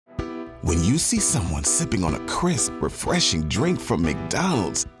When you see someone sipping on a crisp, refreshing drink from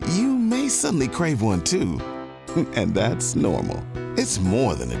McDonald's, you may suddenly crave one too. And that's normal. It's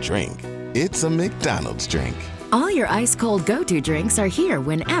more than a drink. It's a McDonald's drink. All your ice-cold go-to drinks are here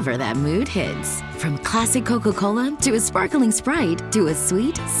whenever that mood hits. From classic Coca-Cola to a sparkling Sprite to a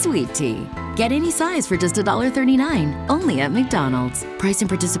sweet, sweet tea. Get any size for just $1.39, only at McDonald's. Price and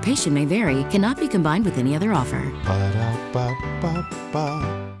participation may vary, cannot be combined with any other offer.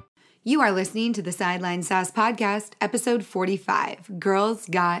 Ba-da-ba-ba-ba. You are listening to the Sideline Sass Podcast, episode 45, Girls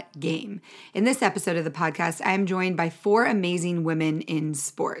Got Game. In this episode of the podcast, I am joined by 4 amazing women in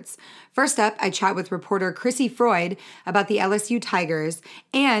sports. First up, I chat with reporter Chrissy Freud about the LSU Tigers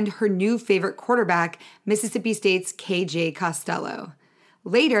and her new favorite quarterback, Mississippi State's KJ Costello.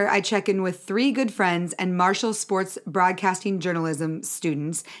 Later, I check in with 3 good friends and Marshall Sports Broadcasting Journalism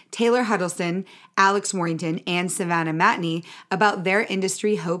students, Taylor Huddleston, Alex Warrington, and Savannah Matney, about their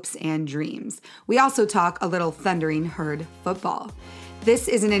industry hopes and dreams. We also talk a little Thundering Herd football. This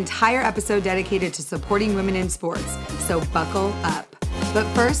is an entire episode dedicated to supporting women in sports, so buckle up. But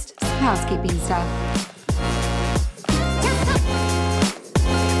first, some housekeeping stuff.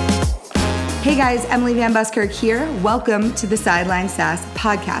 Hey guys, Emily Van Buskirk here. Welcome to the Sideline Sass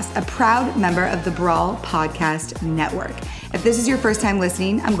Podcast, a proud member of the Brawl Podcast Network. If this is your first time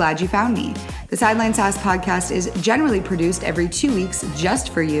listening, I'm glad you found me. The Sideline Sass Podcast is generally produced every 2 weeks just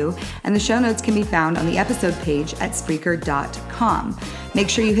for you, and the show notes can be found on the episode page at Spreaker.com. Make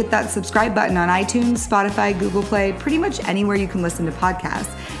sure you hit that subscribe button on iTunes, Spotify, Google Play, pretty much anywhere you can listen to podcasts,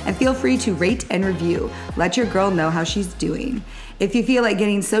 and feel free to rate and review. Let your girl know how she's doing. If you feel like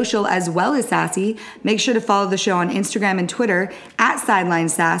getting social as well as sassy, make sure to follow the show on Instagram and Twitter at Sideline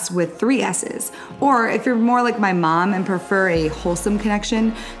Sass with 3 S's. Or if you're more like my mom and prefer a wholesome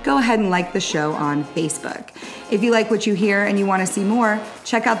connection, go ahead and like the show on Facebook. If you like what you hear and you want to see more,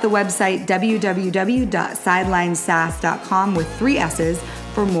 check out the website www.sidelinesass.com with 3 S's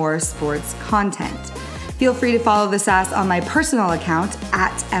for more sports content. Feel free to follow the Sass on my personal account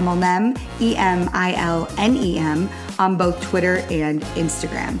at Emilnem, EMILNEM, on both Twitter and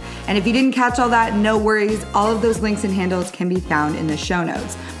Instagram. And if you didn't catch all that, no worries. All of those links and handles can be found in the show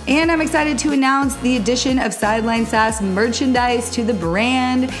notes. And I'm excited to announce the addition of Sideline Sass merchandise to the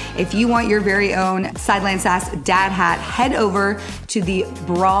brand. If you want your very own Sideline Sass dad hat, head over to the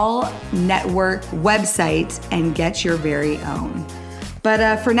Brawl Network website and get your very own.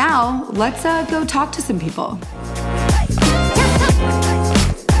 But for now, let's go talk to some people.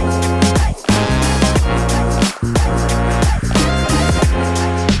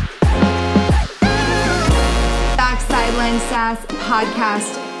 Back Sideline Sass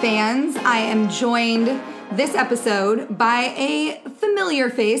podcast fans, I am joined this episode by a familiar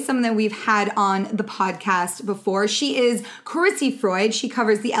face, someone that we've had on the podcast before. She is Chrissy Freud. She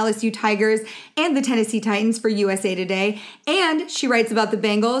covers the LSU Tigers and the Tennessee Titans for USA Today, and she writes about the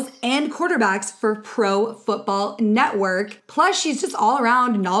Bengals and quarterbacks for Pro Football Network. Plus, she's just all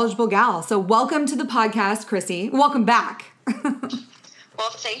around knowledgeable gal. So welcome to the podcast, Chrissy. Welcome back.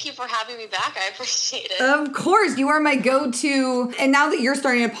 Well, thank you for having me back. I appreciate it. Of course, you are my go-to. And now that you're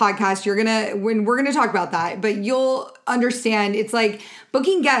starting a podcast, we're gonna talk about that, but you'll understand it's like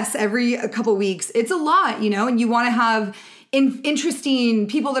booking guests every couple weeks. It's a lot, and you want to have interesting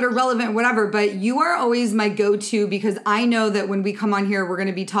people that are relevant, whatever, but you are always my go-to because I know that when we come on here, we're going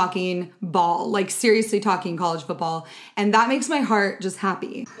to be talking ball, like seriously talking college football. And that makes my heart just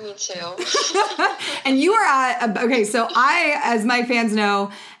happy. Me too. And you are so as my fans know,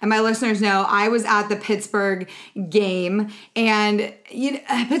 and my listeners know, I was at the Pittsburgh game, and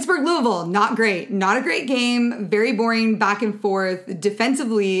Pittsburgh-Louisville, not great. Not a great game, very boring, back and forth,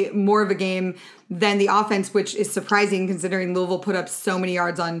 defensively more of a game than the offense, which is surprising considering Louisville put up so many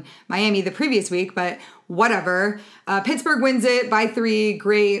yards on Miami the previous week, but whatever. Pittsburgh wins it by 3.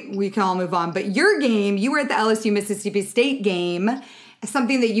 Great. We can all move on. But your game, you were at the LSU Mississippi State game,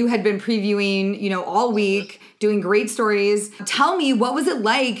 something that you had been previewing, all week, doing great stories. Tell me, what was it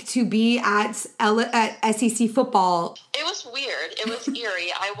like to be at SEC football? It was weird. It was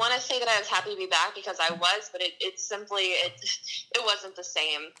eerie. I want to say that I was happy to be back because I was, but it wasn't the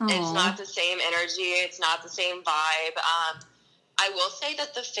same. Aww. It's not the same energy. It's not the same vibe. I will say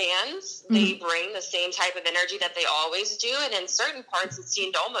that the fans, they bring the same type of energy that they always do, and in certain parts it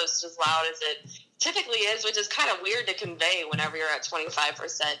seemed almost as loud as it typically is, which is kind of weird to convey whenever you're at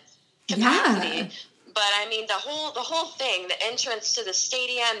 25% capacity. Yeah. But I mean, the whole thing, the entrance to the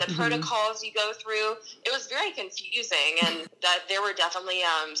stadium, the protocols you go through, it was very confusing, and that there were definitely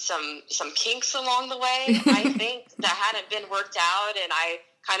some kinks along the way. I think that hadn't been worked out, and I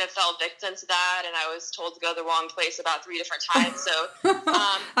kind of fell victim to that, and I was told to go the wrong place about 3 different times. So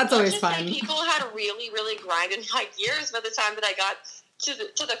that's always fun. People had really, really grinded my gears by the time that I got to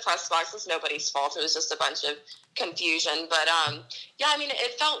the press box. It's nobody's fault. It was just a bunch of confusion. But yeah, I mean,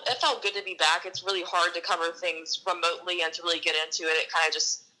 it felt good to be back. It's really hard to cover things remotely and to really get into it. It kind of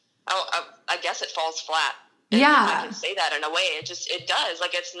just, I guess it falls flat. Yeah, I can say that in a way. It does.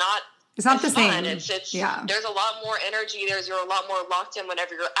 Like, it's not the fun. same. It's yeah. There's a lot more energy. You're a lot more locked in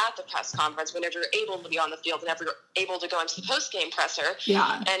whenever you're at the press conference, whenever you're able to be on the field, whenever you're able to go into the post-game presser.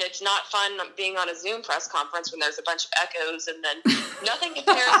 Yeah. And it's not fun being on a Zoom press conference when there's a bunch of echoes, and then nothing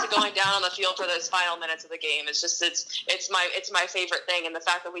compares to going down on the field for those final minutes of the game. It's just it's my favorite thing, and the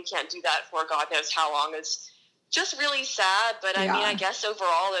fact that we can't do that for God knows how long is just really sad. But I mean, I guess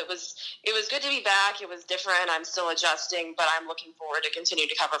overall it was good to be back. It was different. I'm still adjusting, but I'm looking forward to continue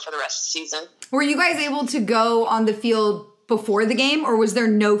to cover for the rest of the season. Were you guys able to go on the field before the game, or was there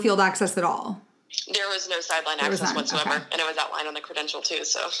no field access at all? There was no sideline access whatsoever, okay. And it was outlined on the credential too.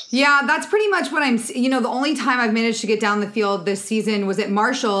 So yeah, that's pretty much what I'm. The only time I've managed to get down the field this season was at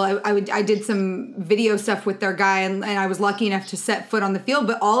Marshall. I did some video stuff with their guy, and I was lucky enough to set foot on the field.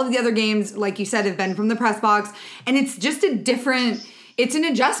 But all of the other games, like you said, have been from the press box, and it's just a different. It's an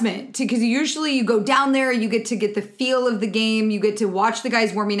adjustment because usually you go down there, you get to get the feel of the game, you get to watch the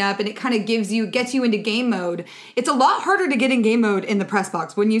guys warming up, and it kind of gets you into game mode. It's a lot harder to get in game mode in the press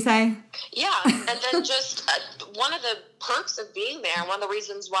box, wouldn't you say? Yeah, and then just one of the perks of being there, one of the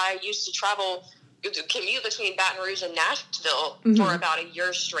reasons why I used to commute between Baton Rouge and Nashville for about a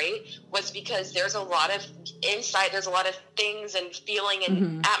year straight was because there's a lot of insight, there's a lot of things and feeling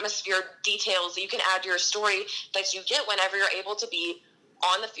and atmosphere details that you can add to your story that you get whenever you're able to be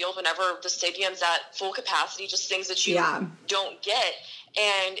on the field, whenever the stadium's at full capacity, just things that you don't get.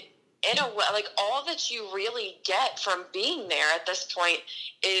 And in a way, like, all that you really get from being there at this point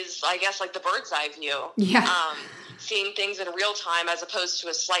is, I guess, like the bird's eye view. Yeah. Seeing things in real time as opposed to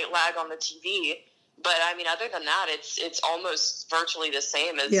a slight lag on the TV. But I mean, other than that, it's almost virtually the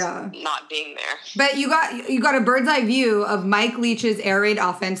same as not being there. But you got a bird's eye view of Mike Leach's air raid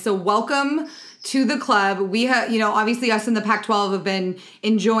offense. So welcome to the club. We have, obviously us in the Pac-12 have been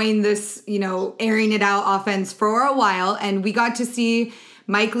enjoying this, airing it out offense for a while, and we got to see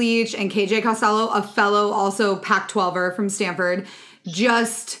Mike Leach and KJ Costello, a fellow also Pac-12er from Stanford,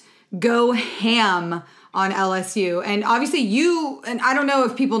 just go ham on LSU. And obviously you, and I don't know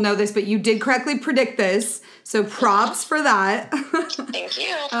if people know this, but you did correctly predict this. So props for that. Thank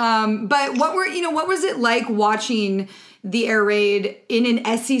you. But what was it like watching the air raid in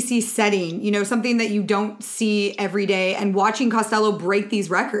an SEC setting, something that you don't see every day, and watching Costello break these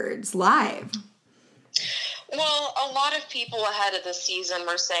records live? Well, a lot of people ahead of the season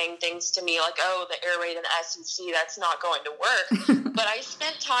were saying things to me like, oh, the air raid in the SEC, that's not going to work. But I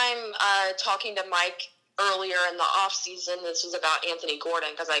spent time talking to Mike earlier in the off season. This was about Anthony Gordon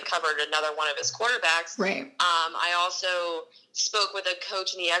because I covered another one of his quarterbacks. Right. I also spoke with a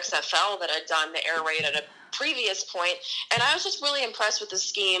coach in the XFL that had done the air raid at a previous point, and I was just really impressed with the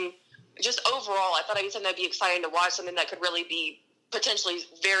scheme. Just overall, I thought it'd be something that'd be exciting to watch, something that could really be potentially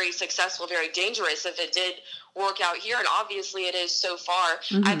very successful, very dangerous if it did work out here, and obviously it is so far.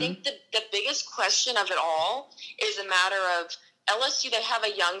 I think the biggest question of it all is a matter of LSU. They have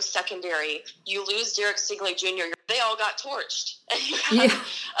a young secondary. You lose Derek Stingley Jr., they all got torched. And you have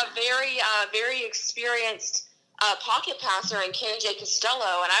a very experienced pocket passer in KJ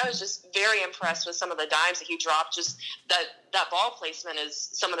Costello, and I was just very impressed with some of the dimes that he dropped. Just that ball placement is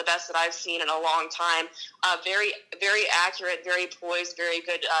some of the best that I've seen in a long time. Very, very accurate, very poised, very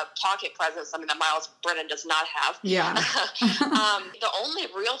good pocket presence, something that Miles Brennan does not have. Yeah. The only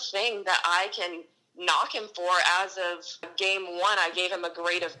real thing that I can knock him for as of game one, I gave him a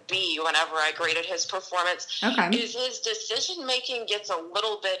grade of B whenever I graded his performance, is his decision making gets a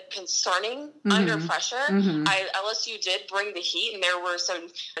little bit concerning under pressure. LSU did bring the heat, and there were some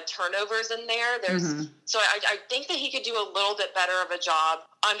turnovers in there. So I think that he could do a little bit better of a job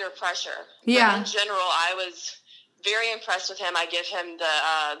under pressure. But in general, I was very impressed with him. I give him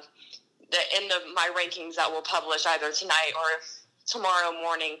the end of my rankings that we'll publish either tonight or tomorrow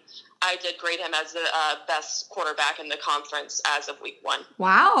morning. I did grade him as the best quarterback in the conference as of week one.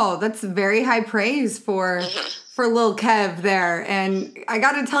 Wow, that's very high praise for little Kev there. And I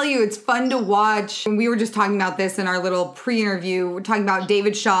got to tell you, it's fun to watch. And we were just talking about this in our little pre-interview. We're talking about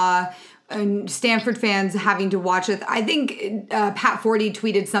David Shaw Stanford fans having to watch it. I think Pat Forty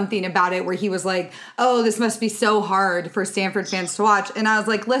tweeted something about it where he was like, oh, this must be so hard for Stanford fans to watch. And I was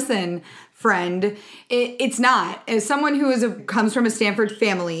like, listen, friend, it's not. As someone who comes from a Stanford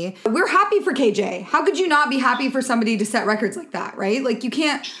family, we're happy for KJ. How could you not be happy for somebody to set records like that, right? Like, you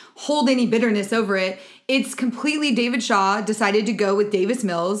can't hold any bitterness over it. It's completely David Shaw decided to go with Davis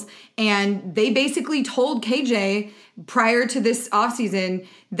Mills, and they basically told KJ prior to this offseason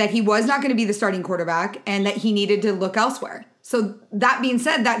that he was not going to be the starting quarterback and that he needed to look elsewhere. So that being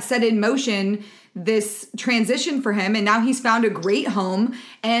said, that set in motion this transition for him, and now he's found a great home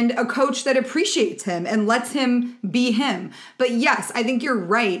and a coach that appreciates him and lets him be him. But yes, I think you're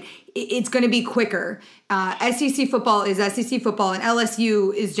right. It's going to be quicker. SEC football is SEC football, and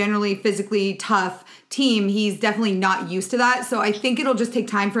LSU is generally physically tough team. He's definitely not used to that. So I think it'll just take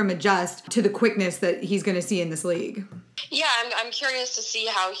time for him to adjust to the quickness that he's going to see in this league. Yeah, I'm curious to see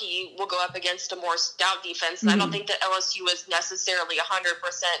how he will go up against a more stout defense. Mm-hmm. I don't think that LSU is necessarily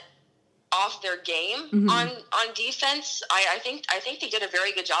 100% off their game on defense. I think they did a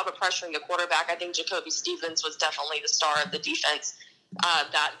very good job of pressuring the quarterback. I think Jacoby Stevens was definitely the star of the defense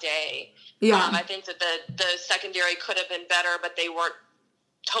that day. Yeah. I think that the secondary could have been better, but they weren't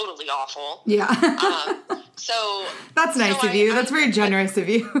totally awful. Yeah. So that's nice of you. That's very generous of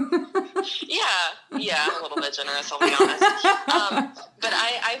you. Yeah, a little bit generous, I'll be honest. But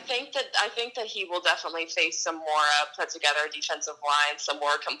I think that he will definitely face some more put together defensive line, some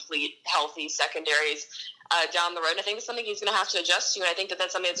more complete, healthy secondaries down the road. And I think it's something he's going to have to adjust to. And I think that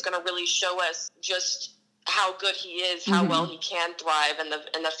that's something that's going to really show us just how good he is, how well he can thrive in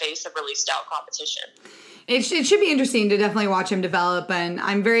the face of really stout competition. It should be interesting to definitely watch him develop, and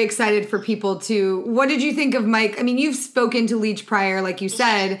I'm very excited for people to... What did you think of Mike? I mean, you've spoken to Leach prior, like you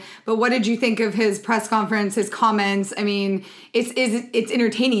said, but what did you think of his press conference, his comments? I mean, it's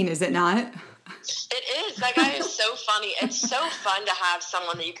entertaining, is it not? It is. That guy is so funny. It's so fun to have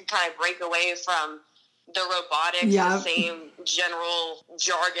someone that you can kind of break away from the robotics, the same general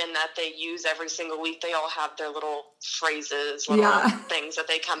jargon that they use every single week. They all have their little phrases, little things that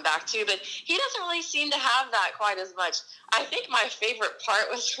they come back to, but he doesn't really seem to have that quite as much. I think my favorite part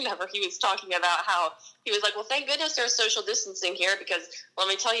was whenever he was talking about how he was like, well, thank goodness there's social distancing here, because let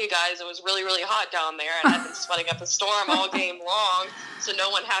me tell you guys, it was really, really hot down there, and I've been sweating up a storm all game long, so no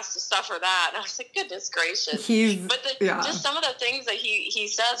one has to suffer that. And I was like, goodness gracious. Just some of the things that he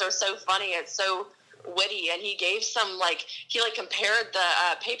says are so funny. It's so witty, and he gave some he compared the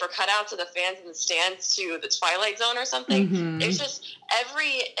paper cutouts of the fans in the stands to the Twilight Zone or something. It's just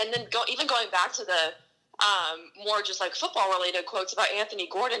even going back to the more just football related quotes about Anthony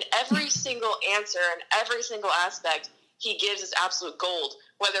Gordon, every single answer and every single aspect he gives is absolute gold,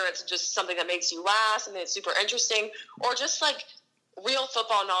 whether it's just something that makes you laugh, something that's super interesting, or just real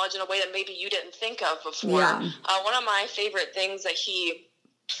football knowledge in a way that maybe you didn't think of before. One of my favorite things that he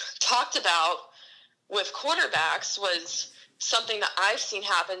talked about with quarterbacks was something that I've seen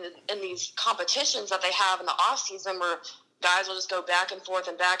happen in these competitions that they have in the off season, where guys will just go back and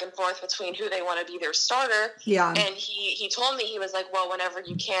forth between who they want to be their starter. Yeah. And he told me, he was like, well, whenever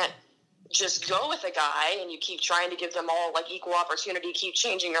you can't just go with a guy and you keep trying to give them all equal opportunity, keep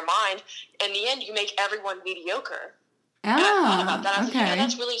changing your mind, in the end you make everyone mediocre. And I thought about that. I was like,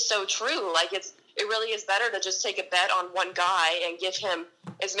 that's really so true. It really is better to just take a bet on one guy and give him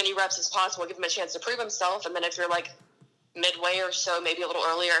as many reps as possible, give him a chance to prove himself. And then if you're midway or so, maybe a little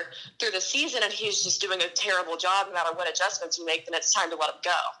earlier through the season, and he's just doing a terrible job no matter what adjustments you make, then it's time to let him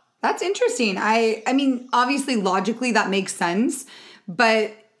go. That's interesting. I mean, obviously, logically, that makes sense,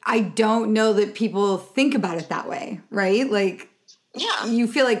 but I don't know that people think about it that way, right? You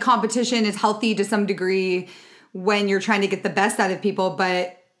feel like competition is healthy to some degree when you're trying to get the best out of people,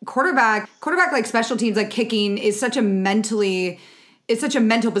 but quarterback special teams, kicking is such a mental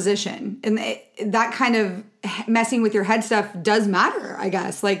position, and that kind of messing with your head stuff does matter, I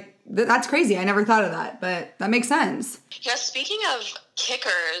guess. That's crazy. I never thought of that, but that makes sense. Yeah, speaking of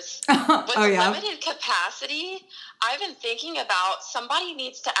kickers, with limited capacity, I've been thinking about somebody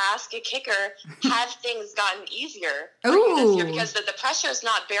needs to ask a kicker, have things gotten easier for you this year? Because the pressure is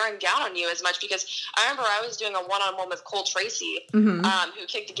not bearing down on you as much. Because I remember I was doing a one-on-one with Cole Tracy, who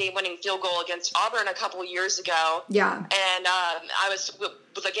kicked a game-winning field goal against Auburn a couple of years ago. Yeah. And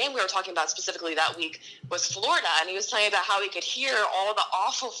the game we were talking about specifically that week was Florida, and he was telling me about how he could hear all the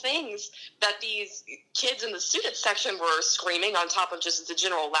awful things that these kids in the student section were screaming, on top of just the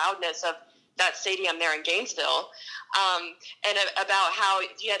general loudness of that stadium there in Gainesville, and about how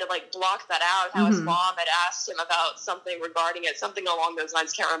he had to block that out, how his mom had asked him about something regarding it, something along those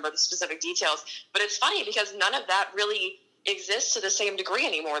lines. Can't remember the specific details, but it's funny because none of that really exist to the same degree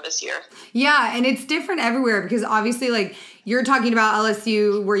anymore this year. Yeah, and it's different everywhere because obviously, like, you're talking about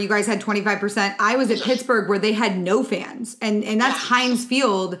LSU where you guys had 25%. I was at Pittsburgh where they had no fans. And that's Heinz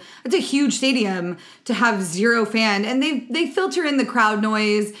Field. It's a huge stadium to have 0 fan. And they filter in the crowd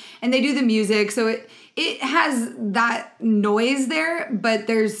noise and they do the music. So it has that noise there, but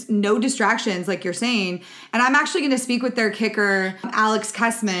there's no distractions like you're saying. And I'm actually going to speak with their kicker, Alex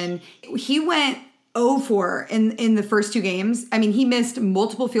Kessman. He went 0-4 in the first 2 games. I mean, he missed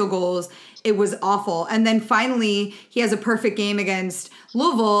multiple field goals. It was awful. And then finally, he has a perfect game against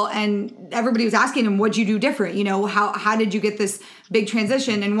Louisville, and everybody was asking him, what'd you do different? You know, how did you get this big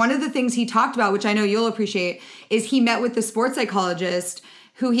transition? And one of the things he talked about, which I know you'll appreciate, is he met with the sports psychologist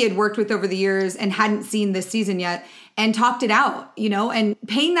who he had worked with over the years and hadn't seen this season yet, and talked it out, you know, and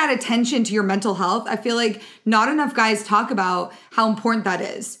paying that attention to your mental health. I feel like not enough guys talk about how important that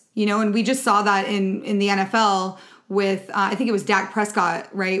is. You know, and we just saw that in the NFL with, I think it was Dak Prescott,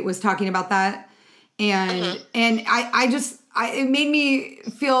 right, was talking about that. And and it made me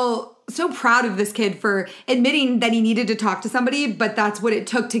feel so proud of this kid for admitting that he needed to talk to somebody, but that's what it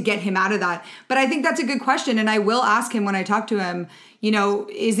took to get him out of that. But I think that's a good question. And I will ask him when I talk to him, you know,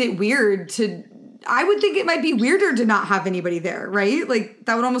 is it weird to, I would think it might be weirder to not have anybody there, right? Like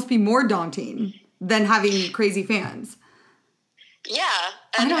that would almost be more daunting than having crazy fans. Yeah,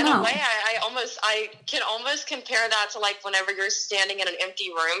 and in a way, I can almost compare that to like whenever you're standing in an empty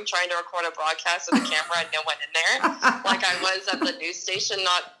room trying to record a broadcast with a camera and no one in there, like I was at the news station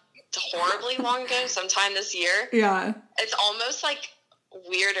not horribly long ago, sometime this year. Yeah, it's almost like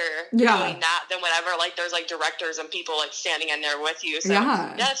weirder doing that than whenever like there's like directors and people like standing in there with you. So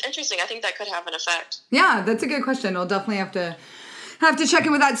yeah, it's interesting. I think that could have an effect. Yeah, that's a good question. I'll definitely have to check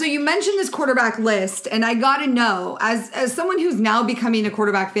in with that. So you mentioned this quarterback list, and I got to know, as someone who's now becoming a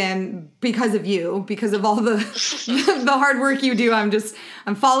quarterback fan because of you, because of all the the hard work you do,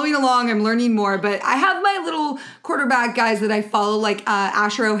 I'm following along, I'm learning more. But I have my little quarterback guys that I follow, like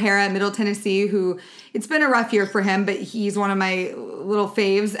Asher O'Hara at Middle Tennessee, who it's been a rough year for him, but he's one of my little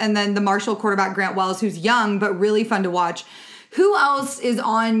faves. And then the Marshall quarterback, Grant Wells, who's young but really fun to watch. Who else is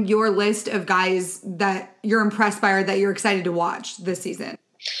on your list of guys that you're impressed by or that you're excited to watch this season?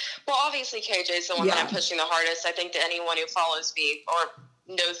 Well, obviously KJ is the one that I'm pushing the hardest. I think that anyone who follows me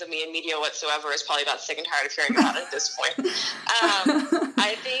or knows of me in media whatsoever is probably about sick and tired of hearing about it at this point.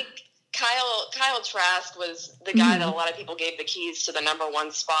 I think Kyle Trask was the guy that a lot of people gave the keys to the number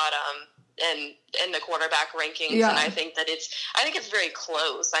 1 spot in the quarterback rankings, and I think it's very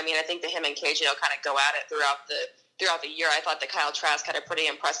close. I mean, I think that him and KJ will kind of go at it throughout the year. I thought that Kyle Trask had a pretty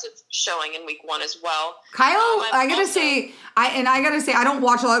impressive showing in week 1 as well. Kyle, I gotta say, I don't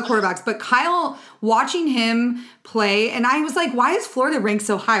watch a lot of quarterbacks, but Kyle, watching him play, and I was like, why is Florida ranked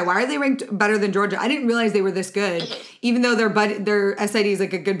so high? Why are they ranked better than Georgia? I didn't realize they were this good. Even though their SID is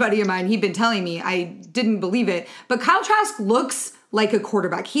like a good buddy of mine, he'd been telling me, I didn't believe it. But Kyle Trask looks like a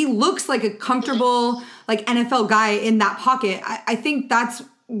quarterback. He looks like a comfortable, like NFL guy in that pocket. I think that's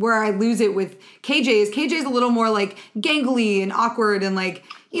where I lose it with KJ's. KJ's a little more like gangly and awkward and like,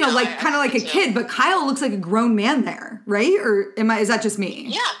 you know, like kind of like a kid, but Kyle looks like a grown man there, right? Or is that just me?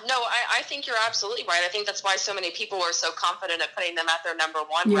 Yeah, no, I think you're absolutely right. I think that's why so many people were so confident at putting them at their number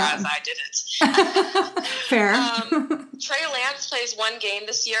 1, whereas I didn't. Fair. Trey Lance plays 1 game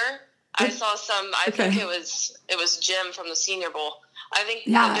this year. I saw I think it was Jim from the Senior Bowl. I think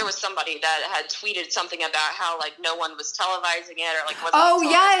there was somebody that had tweeted something about how like no one was televising it or like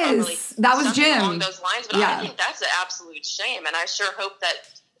wasn't that was Jim along those lines. But I think that's an absolute shame, and I sure hope that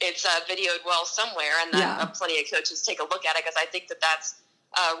it's videoed well somewhere, and that plenty of coaches take a look at it, because I think that's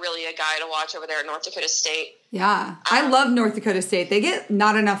really a guy to watch over there at North Dakota State. Yeah, I love North Dakota State. They get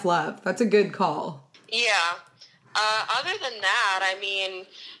not enough love. That's a good call. Yeah. Other than that, I mean,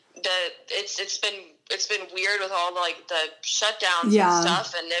 it's been weird with all the shutdowns and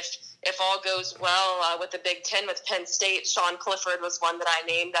stuff, and if all goes well with the Big Ten with Penn State, Sean Clifford was one that I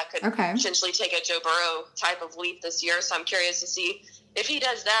named that could potentially take a Joe Burrow type of leap this year. So I'm curious to see if he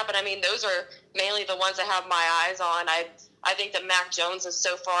does that. But I mean, those are mainly the ones I have my eyes on. I think that Mac Jones is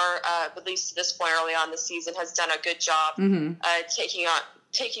so far, at least to this point early on the season, has done a good job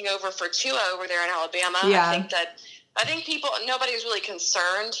taking over for Tua over there in Alabama. Yeah. I think nobody's really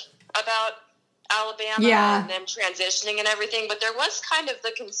concerned about Alabama and them transitioning and everything, but there was kind of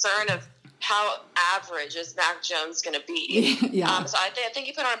the concern of how average is Mac Jones going to be. So I think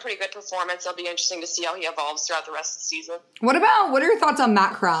he put on a pretty good performance. It'll be interesting to see how he evolves throughout the rest of the season. What are your thoughts on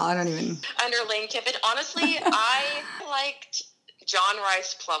Matt Corral? Under Lane Kiffin, honestly, I liked John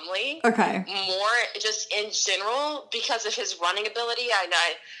Rice Plumlee. Okay. More just in general because of his running ability.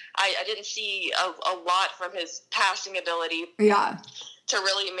 I didn't see a lot from his passing ability. Yeah. To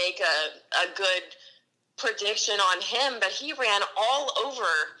really make a good prediction on him, but he ran all over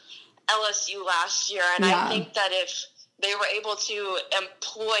LSU last year, and I think that if they were able to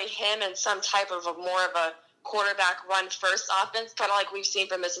employ him in some type of more of a quarterback run first offense, kind of like we've seen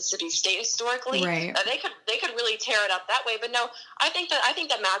from Mississippi State historically, right. They could really tear it up that way. But no, I think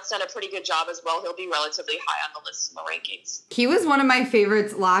that Matt's done a pretty good job as well. He'll be relatively high on the list in the rankings. He was one of my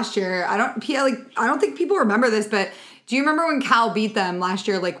favorites last year. I don't think people remember this, but do you remember when Cal beat them last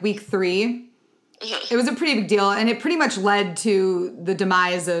year, like week 3? It was a pretty big deal, and it pretty much led to the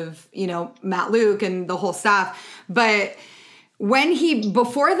demise of, Matt Luke and the whole staff. But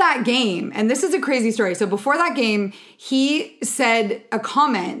before that game, and this is a crazy story. So before that game, he said a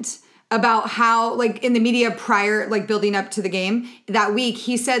comment about how, like, in the media prior, like, building up to the game that week,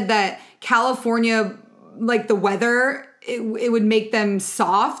 he said that California, like, the weather, it would make them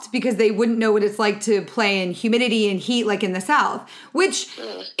soft because they wouldn't know what it's like to play in humidity and heat like in the South, which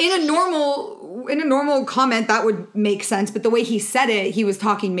in a normal comment that would make sense. But the way he said it, he was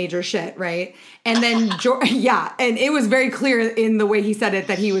talking major shit, right? And then, and it was very clear in the way he said it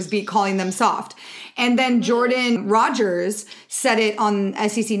that he was calling them soft. And then Jordan Rogers said it on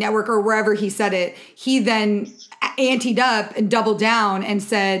SEC Network or wherever he said it. He then anteed up and doubled down and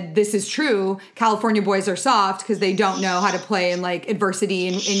said, this is true. California boys are soft because they don't know how to play in like adversity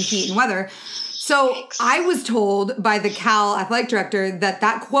and in heat and weather. So I was told by the Cal athletic director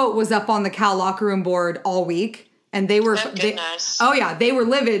that quote was up on the Cal locker room board all week. And they were, they were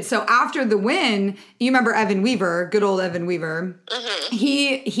livid. So after the win, you remember Evan Weaver, good old Evan Weaver. Mm-hmm.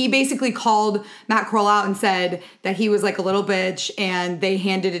 He basically called Matt Corral out and said that he was like a little bitch and they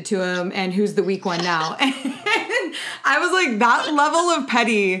handed it to him and who's the weak one now. And I was like, that level of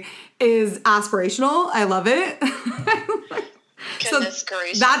petty is aspirational. I love it. Goodness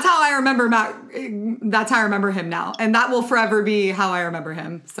gracious. That's how I remember Matt. That's how I remember him now. And that will forever be how I remember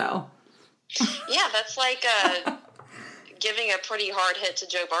him. So. Yeah, that's like giving a pretty hard hit to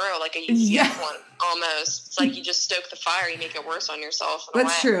Joe Burrow, like a UCF one, almost. It's like you just stoke the fire, you make it worse on yourself.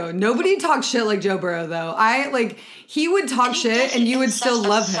 That's true. Nobody talks shit like Joe Burrow, though. He would talk shit, and you would still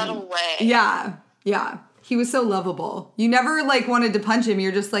love him. Subtle way. Yeah. He was so lovable. You never wanted to punch him.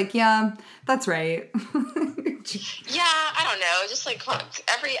 You're just like, yeah, that's right. Yeah, I don't know. Just like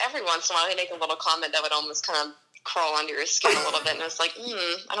every once in a while, he'd make a little comment that would almost kind of crawl under your skin a little bit, and it's like,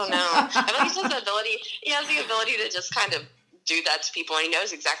 I don't know. I think he has the ability to just kind of do that to people, and he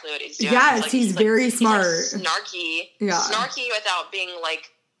knows exactly what he's doing. Yes, he's very smart. He's snarky without being like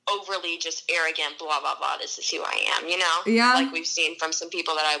overly just arrogant, blah, blah, blah. This is who I am, Yeah. Like we've seen from some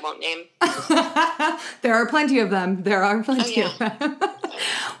people that I won't name. There are plenty of them. Of them.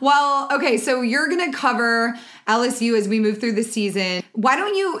 Well, okay, so you're going to cover LSU as we move through the season. Why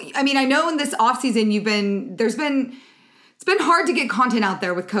don't you, I know in this offseason it's been hard to get content out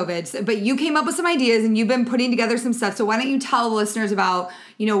there with COVID, but you came up with some ideas and you've been putting together some stuff. So why don't you tell the listeners about,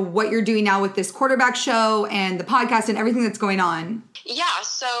 what you're doing now with this quarterback show and the podcast and everything that's going on? Yeah,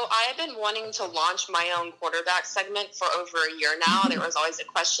 so I've been wanting to launch my own quarterback segment for over a year now. There was always a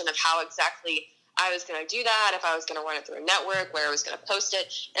question of how exactly I was going to do that, if I was going to run it through a network, where I was going to post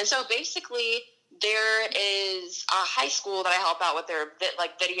it. And so basically there is a high school that I help out with their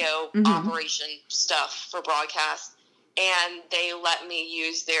video operation stuff for broadcast. And they let me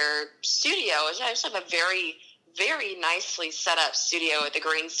use their studio, which I actually have a very, very nicely set up studio with a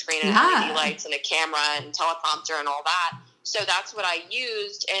green screen and LED lights and a camera and teleprompter and all that. So that's what I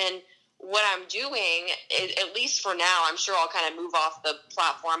used. And what I'm doing, at least for now, I'm sure I'll kind of move off the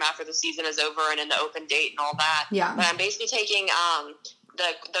platform after the season is over and in the open date and all that. Yeah. But I'm basically taking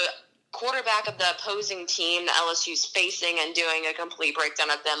the quarterback of the opposing team that LSU's facing and doing a complete breakdown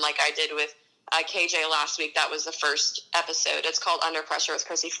of them like I did with KJ last week. That was the first episode. It's called Under Pressure with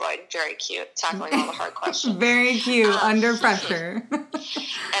Chrissy Floyd. Very cute. Tackling all the hard questions. Very cute. Under Pressure.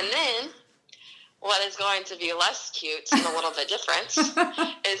 And then what is going to be less cute and a little bit different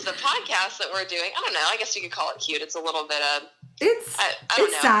is the podcast that we're doing. I don't know. I guess you could call it cute. It's a little bit of...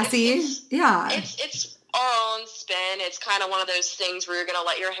 It's sassy. It's our own spin. It's kind of one of those things where you're going to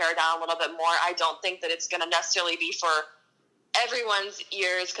let your hair down a little bit more. I don't think that it's going to necessarily be for everyone's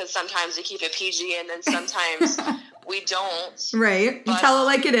ears, because sometimes we keep it PG and then sometimes we don't. Right. You tell it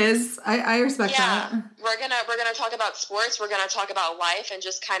like it is. I respect that. We're gonna talk about sports. We're gonna talk about life and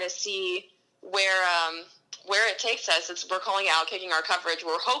just kind of see where it takes us. We're calling out, kicking our coverage.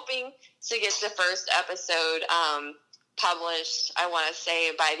 We're hoping to get the first episode published, I want to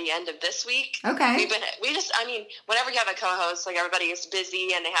say, by the end of this week. Okay. Whenever you have a co-host, like, everybody is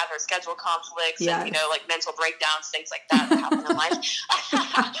busy and they have their schedule conflicts and, you know, like, mental breakdowns, things like that happen in life.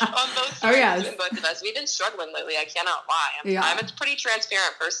 On both sides, and both of us. We've been struggling lately, I cannot lie. I'm a pretty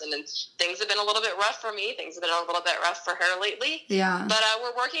transparent person, and things have been a little bit rough for me. Things have been a little bit rough for her lately. Yeah. But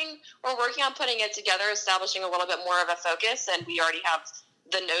we're working on putting it together, establishing a little bit more of a focus, and we already have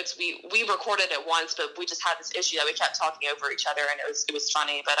the notes. We recorded it once, but we just had this issue that we kept talking over each other, and it was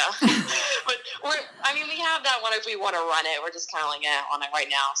funny. But we have that one if we want to run it. We're just kind of like on it right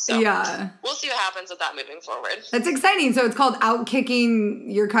now. So we'll see what happens with that moving forward. That's exciting. So it's called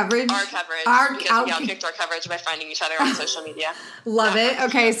Outkicking Your Coverage. Our coverage. Because we outkicked our coverage by finding each other on social media. Love it.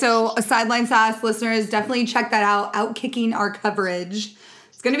 Okay, so Sideline Sass listeners, definitely check that out. Outkicking Our Coverage.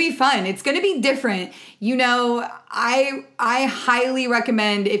 It's going to be fun. It's going to be different. You know, I highly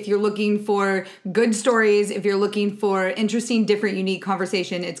recommend, if you're looking for good stories, if you're looking for interesting, different, unique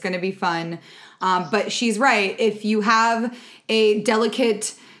conversation, it's going to be fun. But she's right. If you have a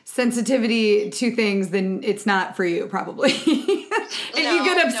delicate sensitivity to things, then it's not for you, probably. You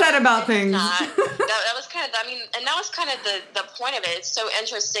get upset about things. That was kind of, and that was kind of the point of it. It's so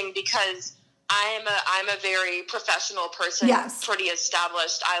interesting because I'm a very professional person, pretty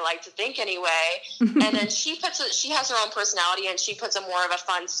established, I like to think anyway. And then she has her own personality, and she puts a more of a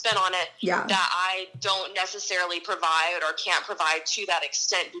fun spin on it that I don't necessarily provide or can't provide to that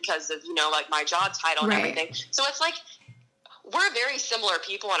extent because of, you know, like, my job title and everything. So it's like, we're very similar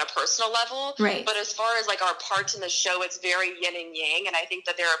people on a personal level, but as far as, like, our parts in the show, it's very yin and yang, and I think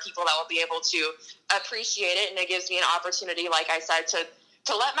that there are people that will be able to appreciate it, and it gives me an opportunity, like I said, to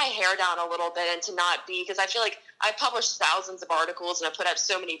let my hair down a little bit and to not be, because I feel like I published thousands of articles and I put up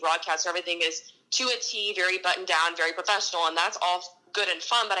so many broadcasts. Everything is to a T, very buttoned down, very professional, and that's all good and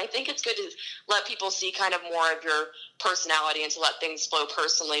fun. But I think it's good to let people see kind of more of your personality and to let things flow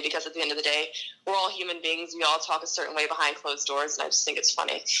personally, because at the end of the day, we're all human beings. We all talk a certain way behind closed doors, and I just think it's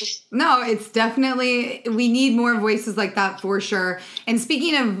funny. No, it's definitely, we need more voices like that for sure. And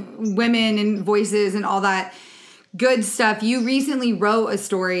speaking of women and voices and all that good stuff, you recently wrote a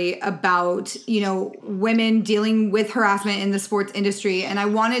story about, you know, women dealing with harassment in the sports industry, and I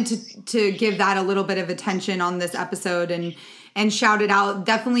wanted to give that a little bit of attention on this episode and shout it out.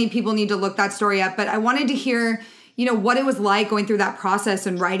 Definitely people need to look that story up, but I wanted to hear, you know, what it was like going through that process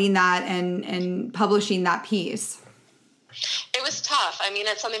and writing that and publishing that piece. It was tough. I mean,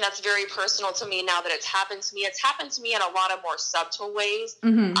 it's something that's very personal to me now that it's happened to me. It's happened to me in a lot of more subtle ways.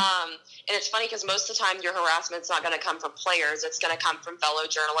 And it's funny because most of the time your harassment's not going to come from players. It's going to come from fellow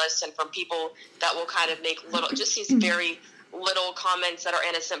journalists and from people that will kind of make just these very little comments that are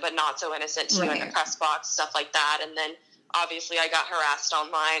innocent but not so innocent to you in the press box, stuff like that. And then obviously I got harassed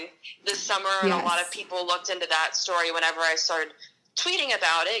online this summer, and a lot of people looked into that story whenever I started tweeting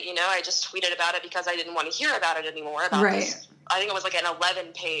about it. You know, I just tweeted about it because I didn't want to hear about it anymore. This, I think it was like an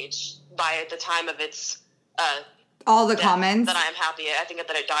 11-page by the time of its all the comments that I'm happy. I think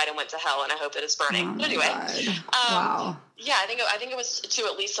that it died and went to hell, and I hope that it's burning. But anyway, wow. Yeah, I think it was to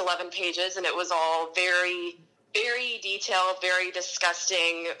at least 11 pages, and it was all very, very detailed, very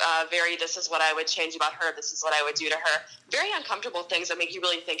disgusting, very, this is what I would change about her, this is what I would do to her. Very uncomfortable things that make you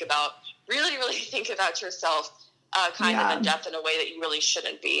really think about yourself kind of in depth in a way that you really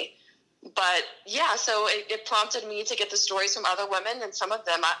shouldn't be. But yeah, so it prompted me to get the stories from other women, and some of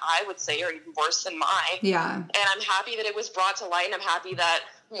them I would say are even worse than mine. Yeah. And I'm happy that it was brought to light, and I'm happy that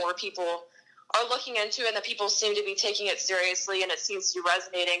more people are looking into it, and that people seem to be taking it seriously, and it seems to be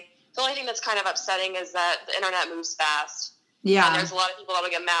resonating. The only thing that's kind of upsetting is that the internet moves fast. Yeah. And there's a lot of people that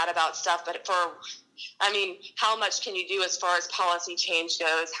will get mad about stuff, but how much can you do as far as policy change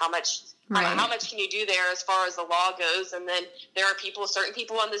goes? How much can you do there as far as the law goes? And then there are certain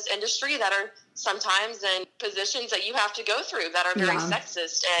people in this industry that are sometimes in positions that you have to go through that are very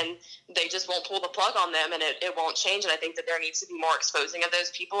sexist, and they just won't pull the plug on them, and it won't change. And I think that there needs to be more exposing of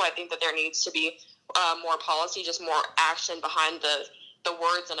those people. I think that there needs to be more policy, just more action behind the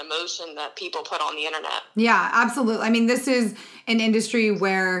words and emotion that people put on the internet. Yeah, absolutely. I mean, this is an industry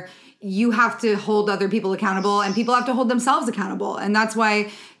where you have to hold other people accountable, and people have to hold themselves accountable. And that's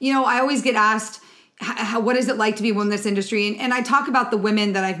why, I always get asked, what is it like to be in this industry? And I talk about the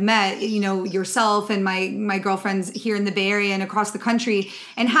women that I've met, yourself and my girlfriends here in the Bay Area and across the country.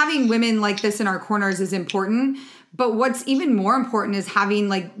 And having women like this in our corners is important. But what's even more important is having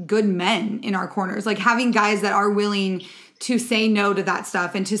good men in our corners, having guys that are willing to say no to that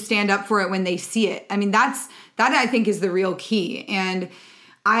stuff and to stand up for it when they see it. I mean, that I think is the real key. And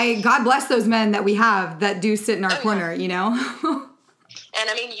God bless those men that we have that do sit in our corner, And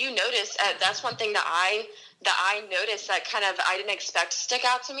I mean, you notice that's one thing that I that I noticed that kind of I didn't expect to stick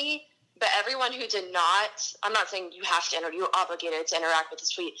out to me. But everyone who did not, I'm not saying you have to you're obligated to interact with this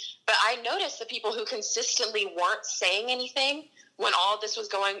tweet, but I noticed the people who consistently weren't saying anything when all of this was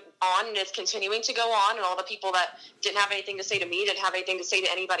going on and it's continuing to go on, and all the people that didn't have anything to say to me, didn't have anything to say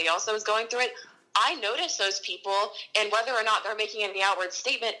to anybody else that was going through it, I noticed those people, and whether or not they're making any outward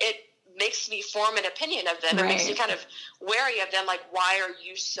statement, it makes me form an opinion of them. It makes me kind of wary of them, like, why are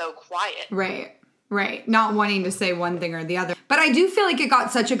you so quiet? Right. Not wanting to say one thing or the other. But I do feel like it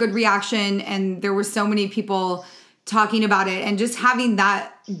got such a good reaction, and there were so many people talking about it, and just having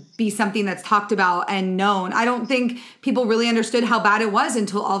that be something that's talked about and known. I don't think people really understood how bad it was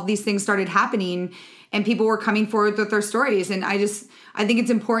until all of these things started happening and people were coming forward with their stories. And I think it's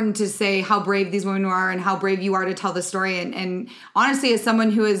important to say how brave these women are and how brave you are to tell the story. And honestly, as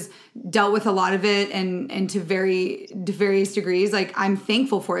someone who has dealt with a lot of it and to various degrees, like, I'm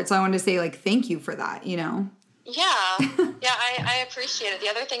thankful for it. So I wanted to say, like, thank you for that, you know? Yeah, I appreciate it. The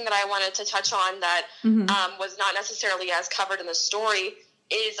other thing that I wanted to touch on that was not necessarily as covered in the story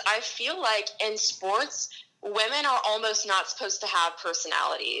is I feel like in sports, women are almost not supposed to have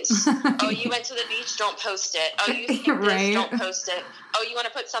personalities. Oh, you went to the beach? Don't post it. Oh, you think this? Don't post it. Oh, you want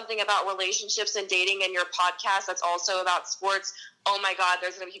to put something about relationships and dating in your podcast that's also about sports? Oh my God,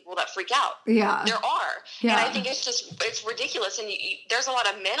 there's going to be people that freak out. Yeah. There are. Yeah. And I think it's ridiculous. And there's a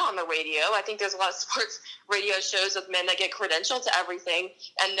lot of men on the radio. I think there's a lot of sports radio shows with men that get credentialed to everything.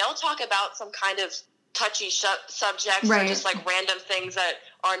 And they'll talk about some kind of touchy subjects or just like random things that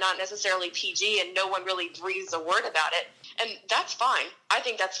are not necessarily PG, and no one really breathes a word about it. And that's fine. I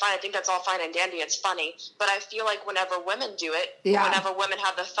think that's fine. I think that's all fine and dandy. It's funny. But I feel like whenever women do it, whenever women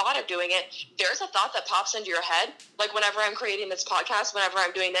have the thought of doing it, there's a thought that pops into your head. Like whenever I'm creating this podcast, whenever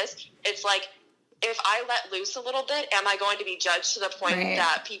I'm doing this, it's like, if I let loose a little bit, am I going to be judged to the point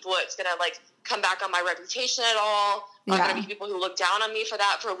that it's going to like come back on my reputation at all? Are there going to be people who look down on me for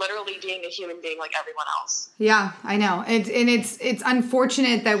that, for literally being a human being like everyone else? Yeah, I know. It's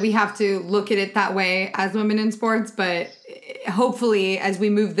unfortunate that we have to look at it that way as women in sports, but hopefully as we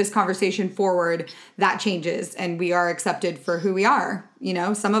move this conversation forward, that changes and we are accepted for who we are. You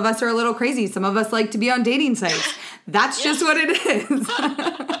know, some of us are a little crazy. Some of us like to be on dating sites. That's just what it is.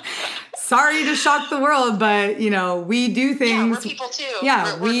 Sorry to shock the world, but, you know, we do things. Yeah, we're people too.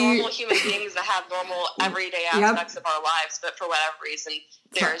 Yeah, we're normal human beings that have normal everyday aspects of our lives, but for whatever reason,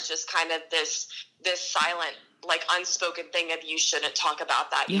 there's just kind of this silent, like unspoken thing of you shouldn't talk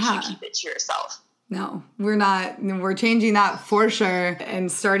about that. You should keep it to yourself. No, we're not. We're changing that for sure, and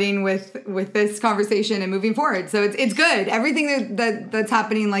starting with this conversation and moving forward. So it's good. Everything that's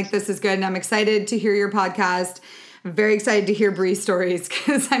happening like this is good, and I'm excited to hear your podcast. I'm very excited to hear Bree's stories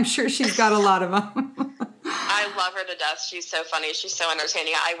because I'm sure she's got a lot of them. I love her to death. She's so funny. She's so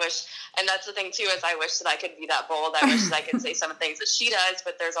entertaining. I wish, and that's the thing too, is I wish that I could be that bold. I wish that I could say some of the things that she does,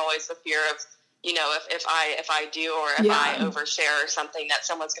 but there's always the fear of, you know, if I do, or if I overshare or something, that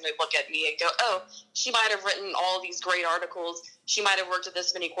someone's going to look at me and go, oh, she might have written all these great articles. She might have worked with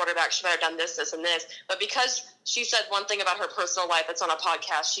this many quarterbacks. She might have done this, this, and this. But because she said one thing about her personal life that's on a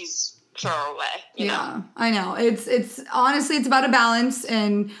podcast, she's throw away. You know? I know. It's honestly, it's about a balance,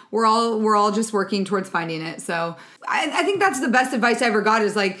 and we're all just working towards finding it. So I think that's the best advice I ever got,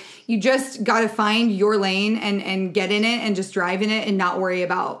 is like, you just got to find your lane and get in it and just drive in it and not worry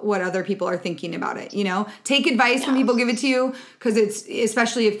about what other people are thinking about it. You know, take advice when people give it to you, because it's,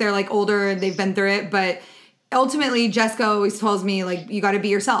 especially if they're like older and they've been through it. But ultimately, Jessica always tells me, like, you got to be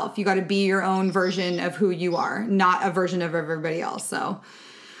yourself. You got to be your own version of who you are, not a version of everybody else. So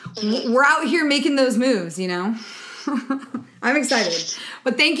we're out here making those moves, you know. I'm excited.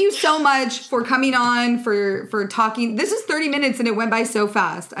 But thank you so much for coming on, for talking. This is 30 minutes and it went by so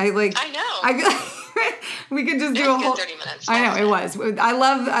fast. I know. We could just do a whole 30 minutes. I know, it was. I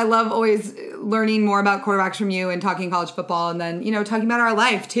love always learning more about quarterbacks from you and talking college football, and then, you know, talking about our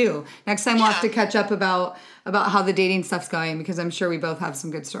life too. Next time we'll have to catch up about how the dating stuff's going, because I'm sure we both have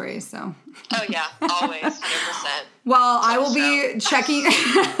some good stories. So. Oh yeah, always, 100%. Well, I will be checking.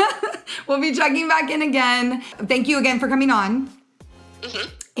 We'll be checking back in again. Thank you again for coming on. Mm-hmm.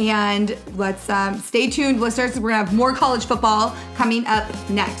 And let's stay tuned, listeners. We're gonna have more college football coming up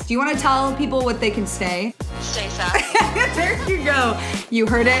next. Do you want to tell people what they can stay? Stay sassy. There you go. You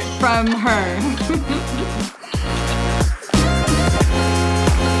heard it from her.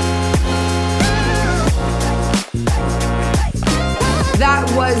 That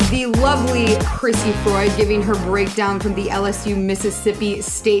was the lovely Chrissy Freud giving her breakdown from the LSU-Mississippi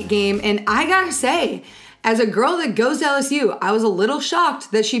State game. And I gotta say, as a girl that goes to LSU, I was a little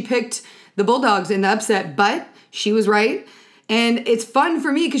shocked that she picked the Bulldogs in the upset, but she was right. And it's fun for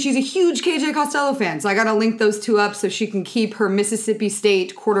me because she's a huge KJ Costello fan. So I got to link those two up so she can keep her Mississippi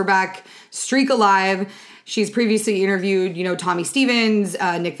State quarterback streak alive. She's previously interviewed, Tommy Stevens,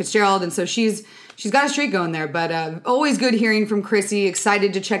 Nick Fitzgerald. And so she's got a streak going there. But always good hearing from Chrissy.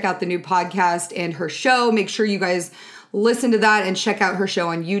 Excited to check out the new podcast and her show. Make sure you guys listen to that and check out her show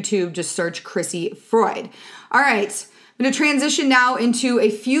on YouTube. Just search Chrissy Freud. All right. I'm going to transition now into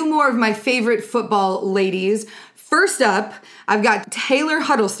a few more of my favorite football ladies. First up, I've got Taylor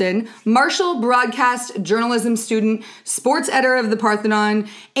Huddleston, Marshall broadcast journalism student, sports editor of the Parthenon,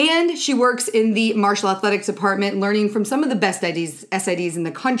 and she works in the Marshall athletics department, learning from some of the best SIDs in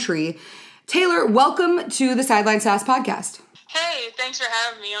the country. Taylor, welcome to the Sideline Sass podcast. Hey, thanks for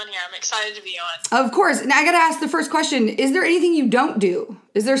having me on here. I'm excited to be on. Of course. Now I got to ask the first question. Is there anything you don't do?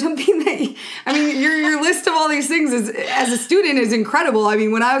 Is there something that, your list of all these things as a student is incredible. I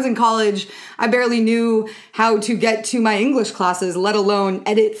mean, when I was in college, I barely knew how to get to my English classes, let alone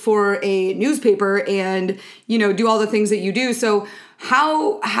edit for a newspaper and, do all the things that you do. So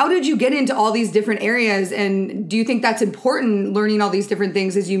how did you get into all these different areas? And do you think that's important, learning all these different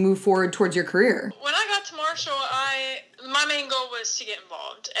things as you move forward towards your career? When I got to Marshall, my main goal was to get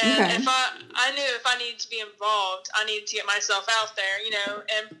involved. And if I knew if I needed to be involved, I needed to get myself out there,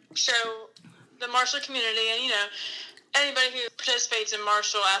 and show the Marshall community and, anybody who participates in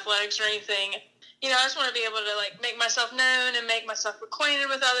Marshall athletics or anything, I just want to be able to, make myself known and make myself acquainted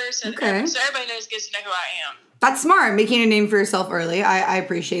with others. And so everybody gets to know who I am. That's smart, making a name for yourself early. I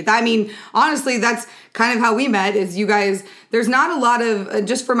appreciate that. I mean, honestly, that's kind of how we met, is you guys, there's not a lot of,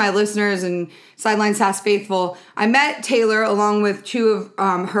 just for my listeners and Sideline Sass faithful, I met Taylor along with two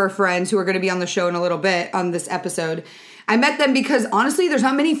of her friends who are going to be on the show in a little bit on this episode. I met them because, honestly, there's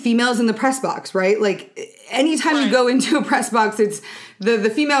not many females in the press box, right? Like, anytime you go into a press box, it's the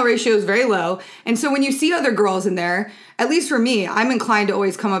female ratio is very low. And so when you see other girls in there, at least for me, I'm inclined to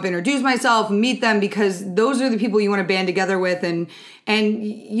always come up, introduce myself, meet them, because those are the people you want to band together with. And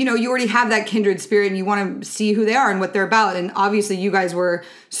you already have that kindred spirit and you want to see who they are and what they're about. And obviously you guys were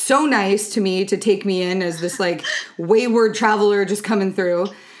so nice to me to take me in as this wayward traveler just coming through.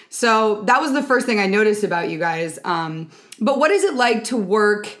 So that was the first thing I noticed about you guys. But what is it like to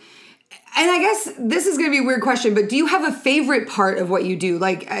work? And I guess this is going to be a weird question, but do you have a favorite part of what you do?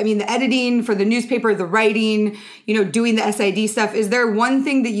 The editing for the newspaper, the writing, doing the SID stuff. Is there one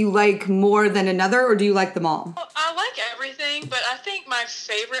thing that you like more than another, or do you like them all? Well, I like everything, but I think my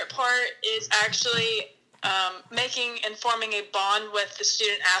favorite part is actually making and forming a bond with the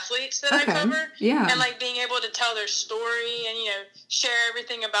student athletes that I cover. Yeah. And being able to tell their story and, share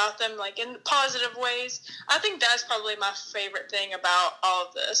everything about them, in positive ways. I think that's probably my favorite thing about all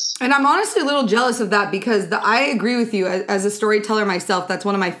of this. And I'm honestly a little jealous of that because I agree with you. As a storyteller myself, that's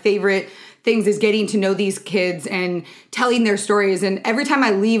one of my favorite things, is getting to know these kids and telling their stories. And every time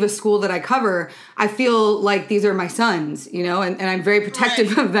I leave a school that I cover, I feel like these are my sons, and I'm very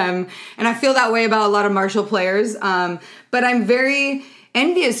protective of them. And I feel that way about a lot of Marshall players. But I'm very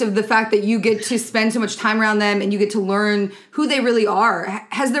envious of the fact that you get to spend so much time around them and you get to learn who they really are.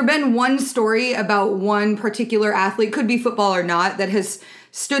 Has there been one story about one particular athlete, could be football or not, that has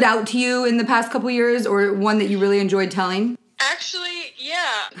stood out to you in the past couple years, or one that you really enjoyed telling? Actually,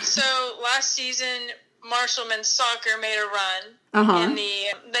 yeah. So last season, Marshall men's soccer made a run.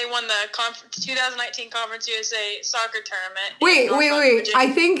 They won the 2019 Conference USA soccer tournament. Wait. I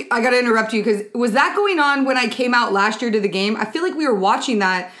think I got to interrupt you, because was that going on when I came out last year to the game? I feel like we were watching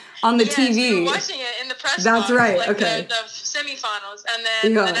that on the TV. We were watching it in the press box. That's right, okay. The semifinals. And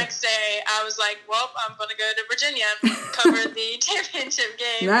then the next day, I was like, well, I'm going to go to Virginia and cover the championship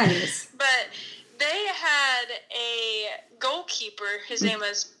game. Nice. But they had a goalkeeper. His name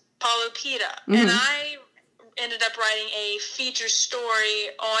was Paulo Pita. And I ended up writing a feature story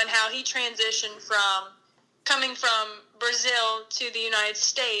on how he transitioned from coming from Brazil to the United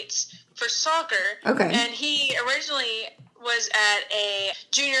States for soccer. Okay. And he originally was at a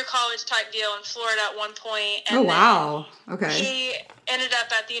junior college type deal in Florida at one point. And wow. Okay. He ended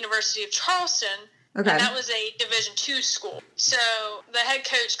up at the University of Charleston. Okay. And that was a Division II school. So the head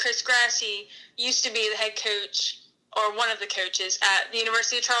coach, Chris Grassi, used to be the head coach, or one of the coaches, at the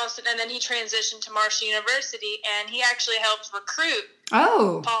University of Charleston, and then he transitioned to Marshall University, and he actually helped recruit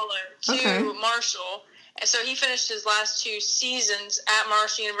Paulo to Marshall. And so he finished his last 2 seasons at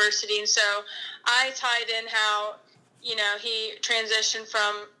Marshall University, and so I tied in how, he transitioned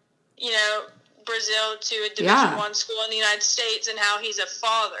from, Brazil to a Division I school in the United States, and how he's a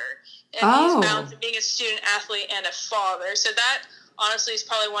father. And he's balanced being a student athlete and a father. So that, honestly, is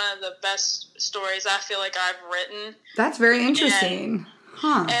probably one of the best stories I feel like I've written. That's very interesting.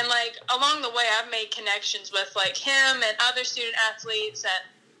 And like along the way, I've made connections with like him and other student athletes, and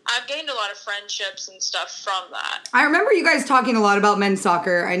I've gained a lot of friendships and stuff from that. I remember you guys talking a lot about men's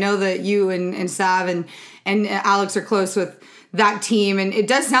soccer. I know that you and Sav and Alex are close with that team, and it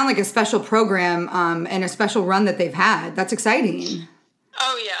does sound like a special program and a special run that they've had. That's exciting.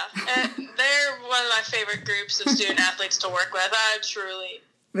 Oh yeah, and they're one of my favorite groups of student athletes to work with. I truly.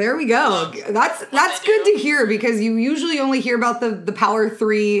 There we go. That's good to hear, because you usually only hear about the Power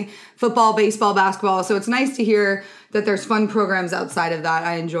 3 football, baseball, basketball. So it's nice to hear that there's fun programs outside of that.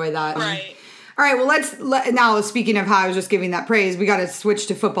 I enjoy that. Right. All right, well, now speaking of how I was just giving that praise, we got to switch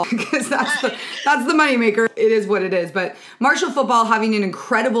to football because that's the moneymaker. It is what it is. But Marshall football having an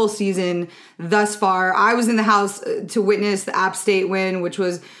incredible season thus far. I was in the house to witness the App State win, which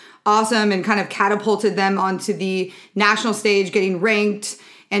was awesome and kind of catapulted them onto the national stage, getting ranked.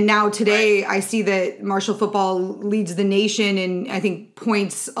 And now today I see that Marshall football leads the nation in, I think,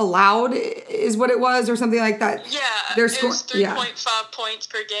 points allowed is what it was, or something like that. Yeah, They're it was 3.5 points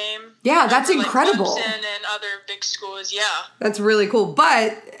per game. Yeah, that's incredible. Clemson and other big schools, yeah. That's really cool.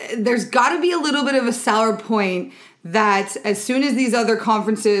 But there's got to be a little bit of a sour point that as soon as these other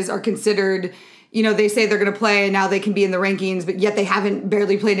conferences are considered, you know, they say they're going to play and now they can be in the rankings, but yet they haven't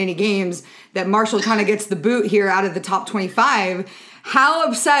barely played any games, that Marshall kind of gets the boot here out of the top 25. How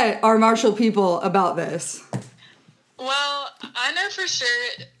upset are Marshall people about this? Well, I know for sure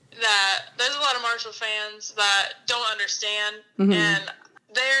that there's a lot of Marshall fans that don't understand, and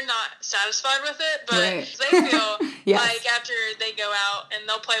they're not satisfied with it, but they feel like after they go out and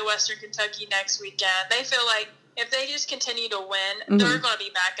they'll play Western Kentucky next weekend, they feel like if they just continue to win, they're going to be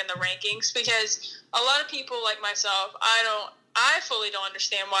back in the rankings, because a lot of people like myself, I fully don't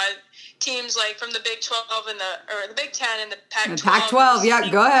understand why teams like from the Big 12 and the Big 10 and the Pac-12. Pac-12, yeah,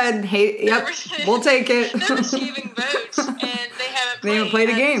 go ahead. We'll take it. They're receiving votes, and they haven't played. They haven't played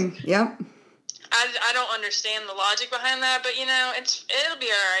a game. Yep. I don't understand the logic behind that, but you know, it'll be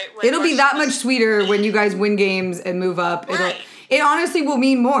all right. It'll be that much sweeter when you guys win games and move up. It honestly will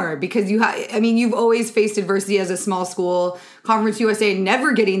mean more, because you've always faced adversity as a small school. Conference USA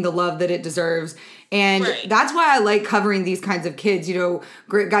never getting the love that it deserves. And that's why I like covering these kinds of kids, you know,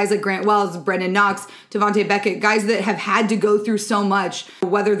 guys like Grant Wells, Brendan Knox, Devontae Beckett, guys that have had to go through so much,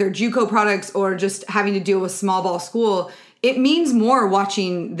 whether they're JUCO products or just having to deal with small ball school. It means more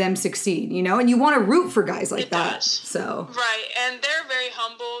watching them succeed, you know, and you want to root for guys like that. So right, and they're very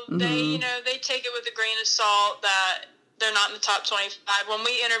humble. They, you know, they take it with a grain of salt that they're not in the top 25. When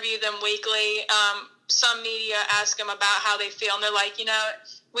we interview them weekly, some media ask them about how they feel, and they're like, you know,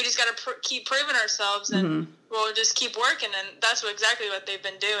 we just got to keep proving ourselves, and we'll just keep working. And that's exactly what they've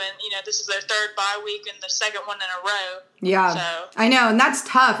been doing. You know, this is their third bye week and the second one in a row. Yeah, so. I know, and that's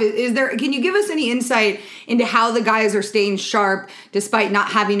tough. Can you give us any insight into how the guys are staying sharp despite not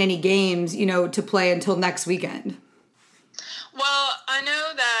having any games, you know, to play until next weekend? Well, I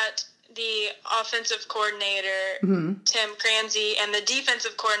know that the offensive coordinator, Tim Cranzy, and the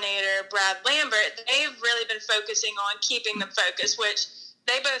defensive coordinator, Brad Lambert, they've really been focusing on keeping them focused, which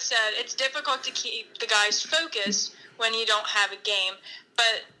they both said it's difficult to keep the guys focused when you don't have a game,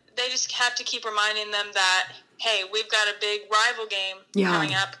 but they just have to keep reminding them that, hey, we've got a big rival game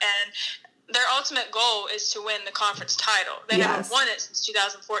coming up, and their ultimate goal is to win the conference title. They haven't won it since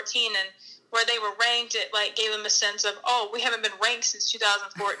 2014, and where they were ranked, it like gave them a sense of, oh, we haven't been ranked since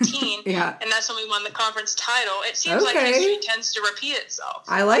 2014, and that's when we won the conference title. It seems like history tends to repeat itself.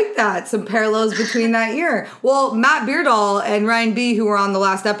 I like that. Some parallels between that year. Well, Matt Beardall and Ryan B., who were on the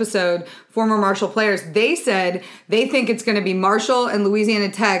last episode, former Marshall players, they said they think it's going to be Marshall and Louisiana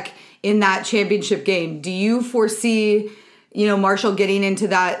Tech in that championship game. Do you foresee, you know, Marshall getting into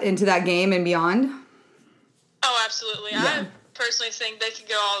that game and beyond? Oh, absolutely. Yeah. I personally think they could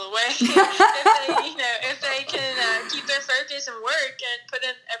go all the way if they can keep their focus and work and put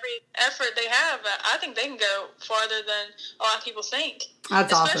in every effort they have. I think they can go farther than a lot of people think.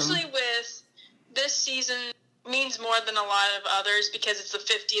 That's especially awesome. with this season means more than a lot of others because it's the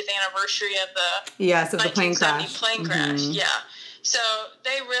 50th anniversary of the plane crash. Yeah, so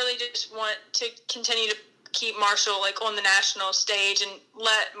they really just want to continue to keep Marshall like on the national stage and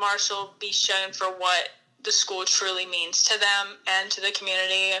let Marshall be shown for what the school truly means to them and to the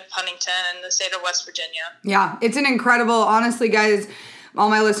community of Huntington and the state of West Virginia. Yeah, it's an incredible, honestly, guys, all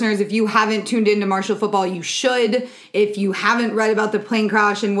my listeners, if you haven't tuned into Marshall football, you should. If you haven't read about the plane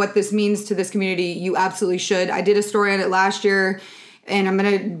crash and what this means to this community, you absolutely should. I did a story on it last year, and I'm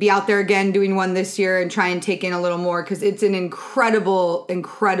going to be out there again doing one this year and try and take in a little more because it's an incredible,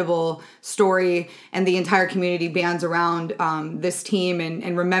 incredible story, and the entire community bands around this team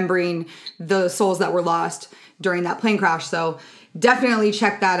and remembering the souls that were lost during that plane crash. So definitely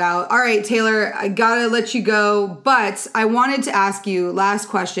check that out. All right, Taylor, I gotta let you go, but I wanted to ask you, last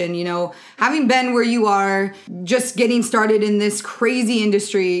question, having been where you are, just getting started in this crazy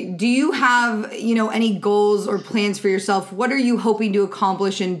industry, do you have, any goals or plans for yourself? What are you hoping to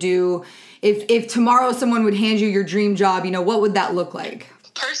accomplish and do? If tomorrow someone would hand you your dream job, what would that look like?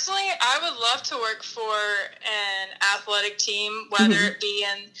 Personally, I would love to work for an athletic team, whether it be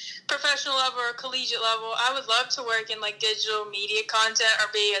in professional level or collegiate level. I would love to work in digital media content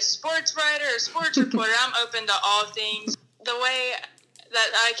or be a sports writer or sports reporter. I'm open to all things. The way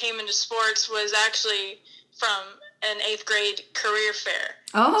that I came into sports was actually from an 8th grade career fair.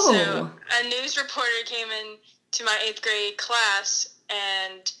 Oh. So a news reporter came in to my 8th grade class,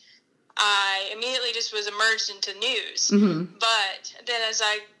 and I immediately just was immersed into news. Mm-hmm. But then as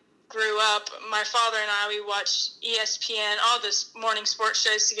I grew up, my father and I, we watched ESPN, all this morning sports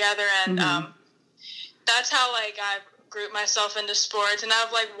shows together, and that's how I grouped myself into sports. And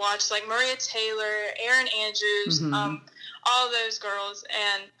I've watched Maria Taylor, Erin Andrews, all those girls,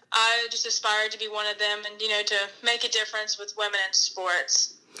 and I just aspired to be one of them and to make a difference with women in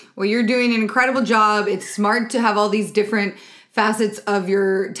sports. Well, you're doing an incredible job. It's smart to have all these different facets of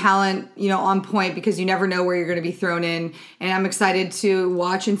your talent, on point, because you never know where you're going to be thrown in. And I'm excited to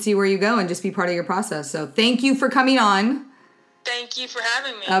watch and see where you go and just be part of your process. So thank you for coming on. Thank you for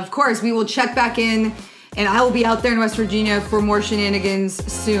having me. Of course, we will check back in, and I will be out there in West Virginia for more shenanigans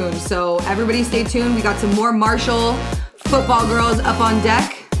soon. So everybody stay tuned. We got some more Marshall football girls up on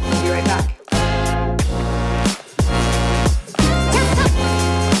deck. We'll be right back.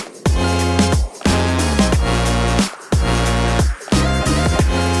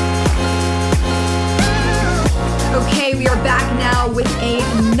 Okay, we are back now with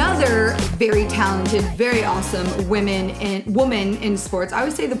another very talented, very awesome woman in sports. I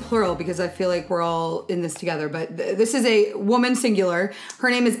always say the plural because I feel like we're all in this together, but this is a woman singular. Her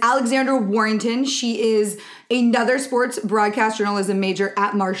name is Alexandra Warrington. She is another sports broadcast journalism major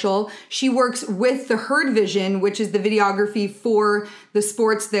at Marshall. She works with the Herd Vision, which is the videography for the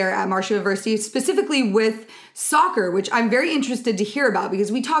sports there at Marshall University, specifically with soccer, which I'm very interested to hear about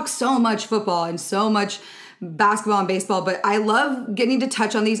because we talk so much football and so much basketball and baseball, but I love getting to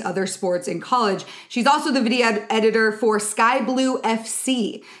touch on these other sports in college. She's also the video editor for Sky Blue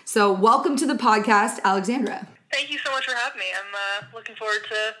FC. So welcome to the podcast, Alexandra. Thank you so much for having me. I'm looking forward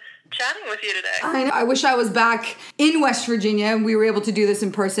to chatting with you today. I know. I wish I was back in West Virginia and we were able to do this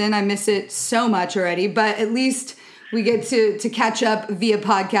in person. I miss it so much already, but at least we get to catch up via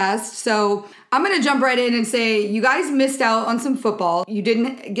podcast. So I'm going to jump right in and say you guys missed out on some football. You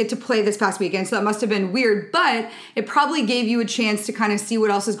didn't get to play this past weekend, so that must have been weird, but it probably gave you a chance to kind of see what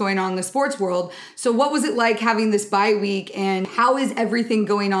else is going on in the sports world. So what was it like having this bye week, and how is everything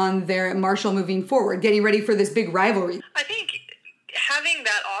going on there at Marshall moving forward, getting ready for this big rivalry? I think having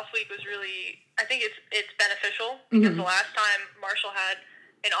that off week was really, I think it's beneficial because the last time Marshall had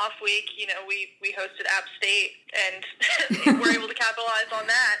an off week, we hosted App State and were able to capitalize on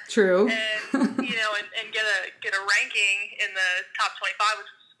that. True. And and get a ranking in the top 25,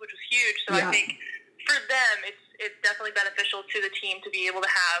 which was huge. So yeah. I think for them, it's definitely beneficial to the team to be able to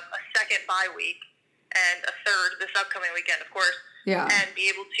have a second bye week and a third this upcoming weekend, of course. Yeah. And be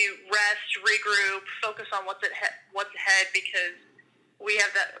able to rest, regroup, focus on what's ahead, because we have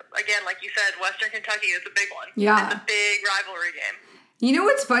that, again, like you said, Western Kentucky is a big one. Yeah. It's a big rivalry game. You know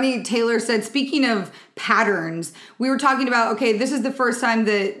what's funny? Taylor said, speaking of patterns, we were talking about, okay, this is the first time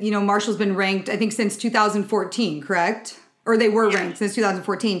that, Marshall's been ranked, I think, since 2014, correct? Or they were ranked since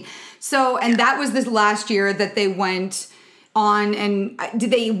 2014. So, and that was this last year that they went on, and did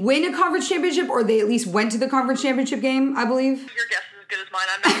they win a conference championship, or they at least went to the conference championship game, I believe? Your guess is as good as mine.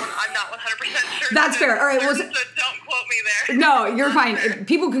 I'm not 100% sure. That's fair. All right. Well, so don't quote me there. No, you're fine.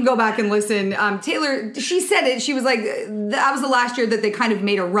 People can go back and listen. Taylor, she said it. She was like, that was the last year that they kind of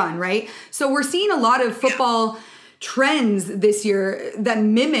made a run, right? So we're seeing a lot of football trends this year that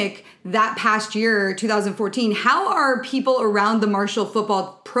mimic that past year, 2014. How are people around the Marshall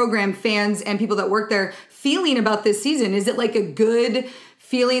football program, fans and people that work there, feeling about this season? Is it like a good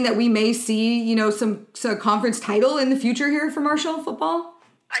feeling that we may see, some conference title in the future here for Marshall football?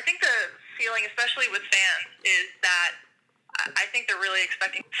 I think the feeling, especially with fans, is that I think they're really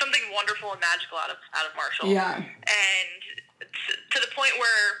expecting something wonderful and magical out of Marshall. Yeah. And to the point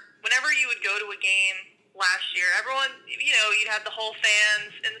where whenever you would go to a game last year, everyone, you'd have the whole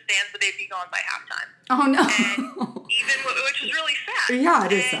fans in the stands, but they'd be gone by halftime. Oh, no. And which is really sad. Yeah,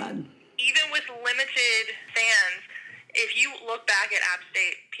 it is sad. Even with limited fans, if you look back at App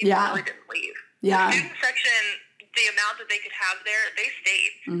State, people really didn't leave. Yeah. The student section, the amount that they could have there, they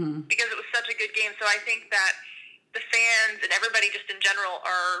stayed because it was such a good game. So I think that the fans and everybody just in general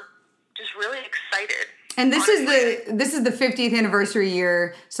are just really excited. And this is the 50th anniversary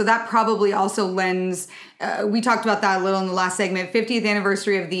year, so that probably also lends. We talked about that a little in the last segment. 50th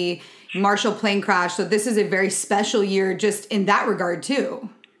anniversary of the Marshall plane crash, so this is a very special year just in that regard too.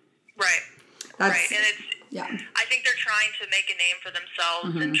 Right. That's, right, and it's. Yeah. I think they're trying to make a name for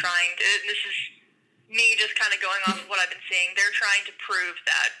themselves and trying to. And this is me just kind of going off of what I've been seeing. They're trying to prove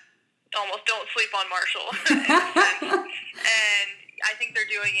that almost don't sleep on Marshall, and I think they're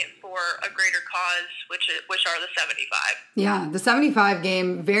doing it for a greater cause, which are the 75. Yeah, the 75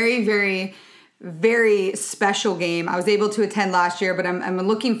 game, very, very, very special game. I was able to attend last year, but I'm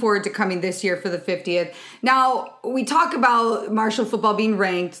looking forward to coming this year for the 50th. Now, we talk about Marshall football being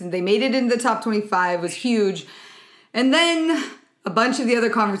ranked, and they made it into the top 25, was huge. And then a bunch of the other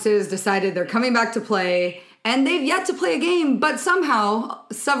conferences decided they're coming back to play, and they've yet to play a game, but somehow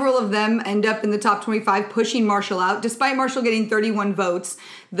several of them end up in the top 25, pushing Marshall out, despite Marshall getting 31 votes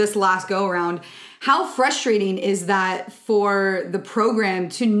this last go-around. How frustrating is that for the program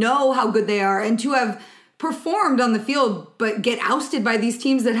to know how good they are and to have performed on the field, but get ousted by these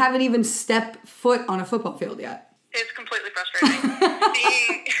teams that haven't even stepped foot on a football field yet? It's completely frustrating. Don't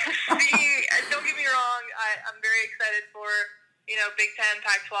get me wrong, I'm very excited for, Big Ten,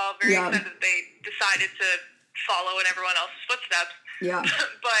 Pac-12, very excited that they decided to follow in everyone else's footsteps. Yeah.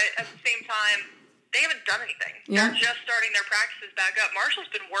 But at the same time, they haven't done anything. Yeah. They're just starting their practices back up. Marshall's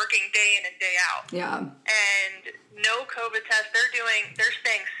been working day in and day out. Yeah. And no COVID test. They're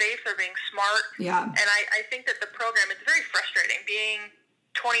staying safe. They're being smart. Yeah. And I think that the program, it's very frustrating being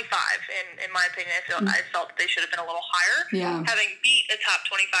 25, in my opinion. I felt that they should have been a little higher. Yeah. Having beat a top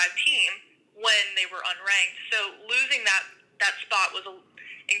 25 team when they were unranked. So losing that spot was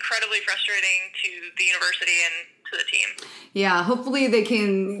incredibly frustrating to the university and to the team. Yeah, hopefully they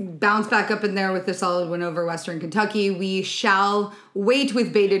can bounce back up in there with a solid win over Western Kentucky. We shall wait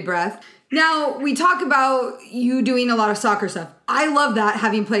with bated breath. Now, we talk about you doing a lot of soccer stuff. I love that,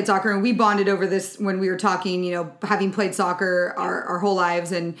 having played soccer, and we bonded over this when we were talking, having played soccer our whole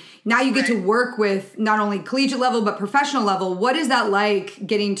lives, and now you get to work with not only collegiate level, but professional level. What is that like,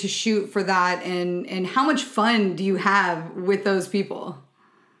 getting to shoot for that, and how much fun do you have with those people?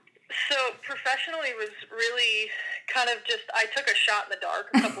 So professionally was really kind of just, I took a shot in the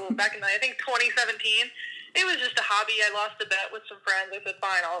dark back in, I think, 2017. It was just a hobby. I lost a bet with some friends. I said,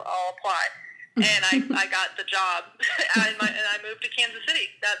 fine, I'll apply. And I got the job. and I moved to Kansas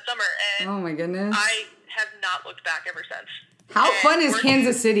City that summer. And oh, my goodness. I have not looked back ever since. How fun is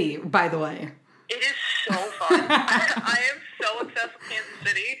Kansas City, by the way? It is so fun. I am so obsessed with Kansas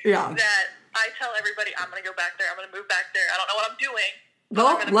City that I tell everybody, I'm going to go back there. I'm going to move back there. I don't know what I'm doing.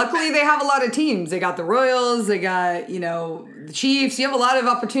 Well, luckily they have a lot of teams. They got the Royals. They got, the Chiefs. You have a lot of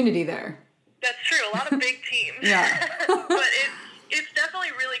opportunity there. That's true. A lot of big teams. Yeah. But it's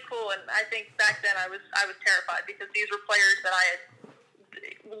definitely really cool. And I think back then I was terrified because these were players that I had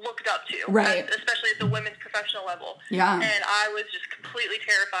looked up to. Right. Especially at the women's professional level. Yeah. And I was just completely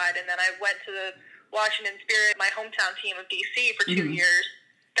terrified. And then I went to the Washington Spirit, my hometown team of DC, for 2 years.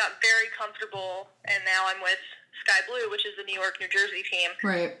 Got very comfortable. And now I'm with Sky Blue, which is the New York, New Jersey team.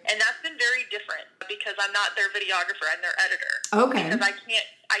 Right. And that's been very different because I'm not their videographer, I'm their editor. Okay. Because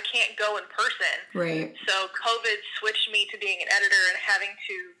I can't go in person. Right. So COVID switched me to being an editor and having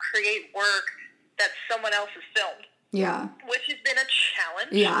to create work that someone else has filmed. Yeah. Which has been a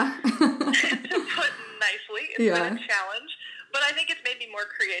challenge. Yeah. To put nicely. It's been a challenge. But I think it's made me more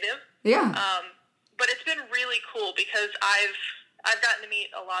creative. Yeah. But it's been really cool because I've gotten to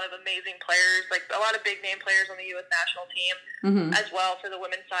meet a lot of amazing players, like a lot of big name players on the U.S. national team as well for the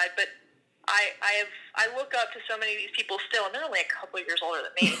women's side. But I look up to so many of these people still, and they're only a couple of years older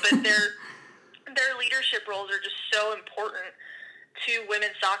than me, but their leadership roles are just so important to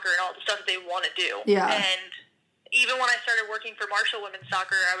women's soccer and all the stuff that they want to do. Yeah. And even when I started working for Marshall Women's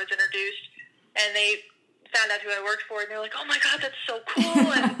Soccer, I was introduced, and they found out who I worked for, and they're like, "Oh my God, that's so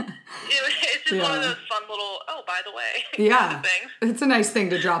cool!" And it's just one of those fun little, "Oh, by the way," kind of things. It's a nice thing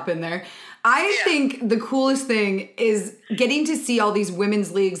to drop in there. I think the coolest thing is getting to see all these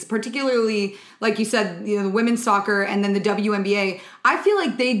women's leagues, particularly, like you said, the women's soccer and then the WNBA. I feel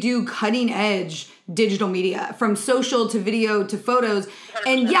like they do cutting edge digital media, from social to video to photos. 100%.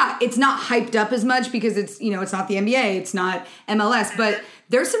 And it's not hyped up as much because it's not the NBA, it's not MLS, but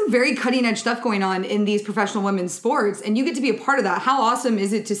there's some very cutting edge stuff going on in these professional women's sports, and you get to be a part of that. How awesome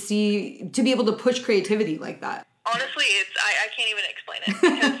is it to be able to push creativity like that? Honestly, I can't even explain it,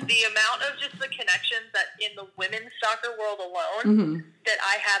 because the amount of just the connections that in the women's soccer world alone that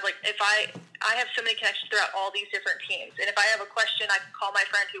I have, like if I have so many connections throughout all these different teams. And if I have a question, I can call my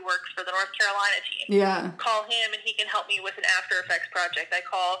friend who works for the North Carolina team. Yeah. Call him, and he can help me with an After Effects project. I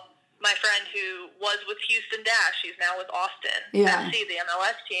call my friend who was with Houston Dash. She's now with Austin FC, the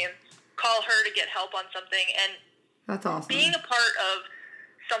MLS team. Call her to get help on something. And that's awesome. Being a part of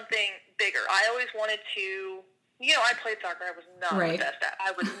something bigger. I always wanted to, I played soccer. I was not the best at.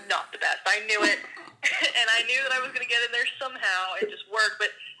 I was not the best. I knew it. And I knew that I was going to get in there somehow and just work. But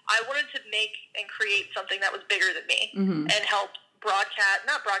I wanted to make and create something that was bigger than me and help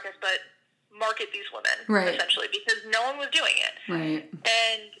not broadcast, but market these women, essentially, because no one was doing it. Right.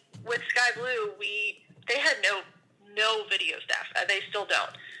 And with Sky Blue, they had no video staff. They still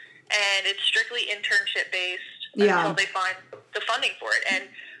don't. And it's strictly internship-based until they find the funding for it. And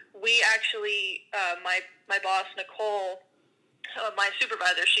we actually, my boss, Nicole, my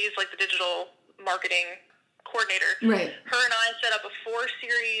supervisor, she's like the digital marketing coordinator. Right. Her and I set up a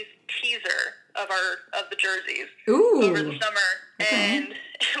 4-series teaser of the jerseys over the summer, and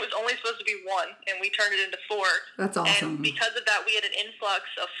it was only supposed to be 1, and we turned it into 4. That's awesome. And because of that, we had an influx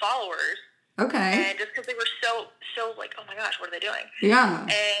of followers. Okay. And just because they were so like, oh my gosh, what are they doing? Yeah.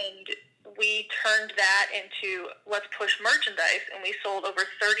 And we turned that into, let's push merchandise, and we sold over $30,000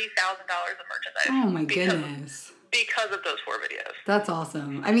 of merchandise. Oh my goodness. Because of those 4 videos. That's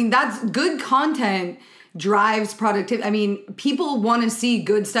awesome. I mean, that's good content drives productivity. I mean, people want to see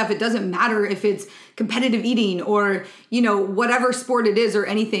good stuff. It doesn't matter if it's competitive eating or, whatever sport it is or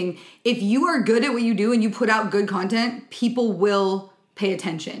anything. If you are good at what you do and you put out good content, people will pay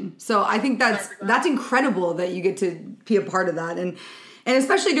attention. So I think that's incredible that you get to be a part of that. And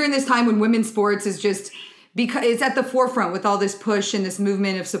especially during this time when women's sports is just, because it's at the forefront with all this push and this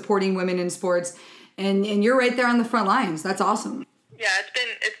movement of supporting women in sports. And you're right there on the front lines. That's awesome. Yeah,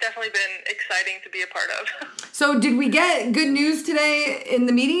 it's definitely been exciting to be a part of. So did we get good news today in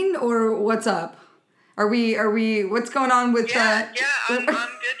the meeting, or what's up? Are we what's going on with I'm good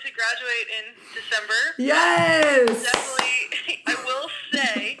to graduate in December. Yes. Definitely. I will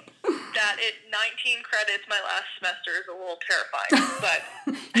say that 19 credits my last semester is a little terrifying, but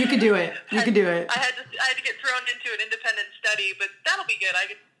you could do it. I had to get thrown into an independent study, but that'll be good. I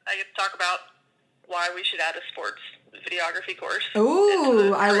get to talk about why we should add a sports videography course.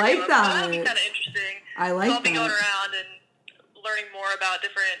 Oh, I like that. So that'll be kind of interesting. I like that. So I'll be going around and learning more about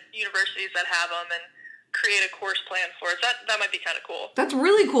different universities that have them and create a course plan for it. That might be kind of cool. That's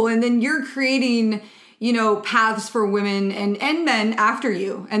really cool. And then you're creating, paths for women and men after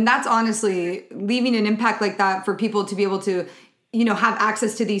you. And that's honestly leaving an impact like that for people to be able to, have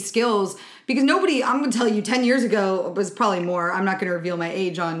access to these skills. Because nobody, I'm going to tell you, 10 years ago was probably more. I'm not going to reveal my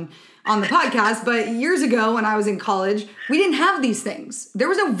age on the podcast, but years ago when I was in college, we didn't have these things. There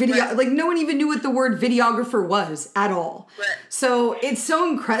was no video, like no one even knew what the word videographer was at all. Right. So it's so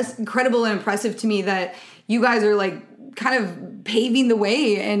incredible and impressive to me that you guys are like kind of paving the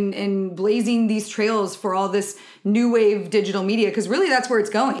way and blazing these trails for all this new wave digital media, because really that's where it's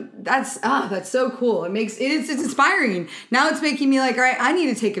going. That's so cool. It's inspiring. Now it's making me like, all right, I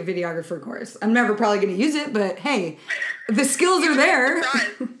need to take a videographer course. I'm never probably going to use it, but hey, the skills are there.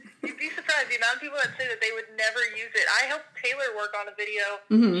 You'd be surprised the amount of people that say that they would never use it. I helped Taylor work on a video.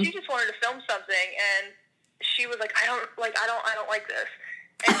 Mm-hmm. She just wanted to film something, and she was like, I don't like this.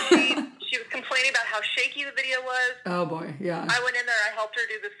 And she was complaining about how shaky the video was. Oh boy, yeah. I went in there, I helped her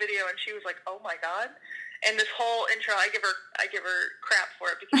do this video, and she was like, oh my God. And this whole intro, I give her crap for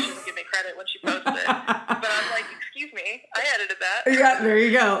it because she doesn't give me credit when she posts it. But I'm like, excuse me, I edited that. Yeah, there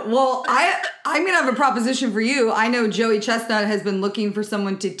you go. Well, I'm gonna have a proposition for you. I know Joey Chestnut has been looking for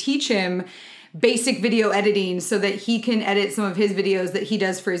someone to teach him basic video editing so that he can edit some of his videos that he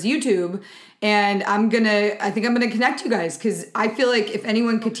does for his YouTube. And I think I'm gonna connect you guys, because I feel like if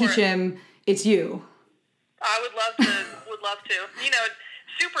anyone could teach him, it's you. I would love to.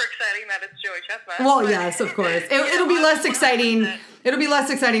 Super exciting that it's Joey Chestnut. Well, yes, of course. It'll be less exciting. It'll be less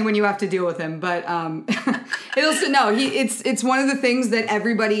exciting when you have to deal with him, but it's one of the things that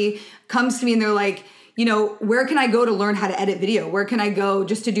everybody comes to me and they're like, where can I go to learn how to edit video? Where can I go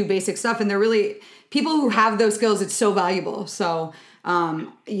just to do basic stuff? And they're really people who have those skills. It's so valuable. So,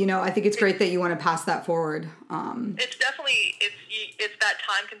 I think it's great that you want to pass that forward. It's definitely it's that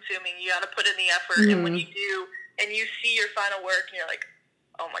time consuming. You got to put in the effort, and when you do, and you see your final work, and you're like,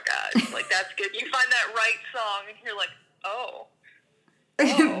 oh my God, like that's good. You find that right song and you're like, oh.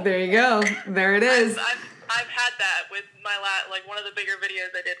 There you go. There it is. I've had that with my one of the bigger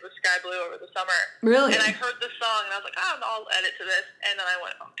videos I did with Sky Blue over the summer. Really? And I heard the song and I was like, I'll edit to this, and then I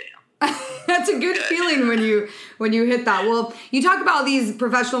went, oh damn. That's a good feeling when you hit that. Well, you talk about these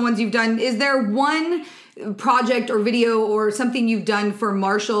professional ones you've done. Is there one project or video or something you've done for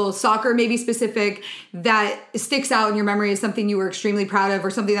Marshall soccer, maybe specific, that sticks out in your memory as something you were extremely proud of, or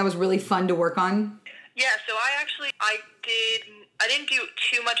something that was really fun to work on? Yeah, so I didn't do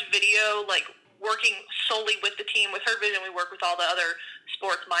too much video, like working solely with the team. With Her Vision, we work with all the other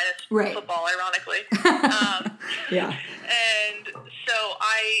sports minus football, ironically. Yeah. And so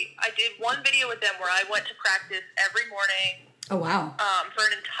I did one video with them where I went to practice every morning. Oh, wow. For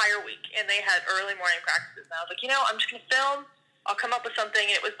an entire week, and they had early morning practices. And I was like, I'm just going to film. I'll come up with something.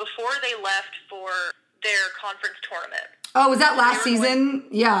 And it was before they left for their conference tournament. Oh, was that last season?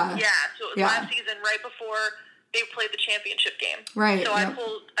 Yeah. Yeah, so it was last season, right before they played the championship game. Right. So I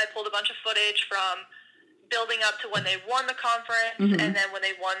pulled a bunch of footage from building up to when they won the conference, and then when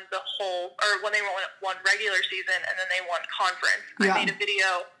they won when they won regular season, and then they won conference. Yeah. I made a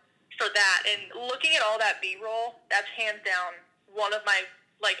video for that, and looking at all that B-roll, that's hands down one of my,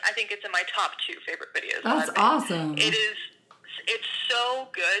 I think it's in my top 2 favorite videos. That's awesome. It's so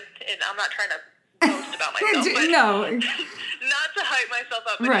good, and I'm not trying to boast about myself, but no. Not to hype myself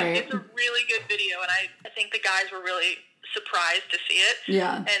up, but it's a really good video, and I think the guys were really surprised to see it.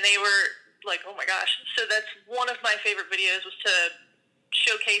 Yeah. And they were like, oh my gosh. So that's one of my favorite videos, was to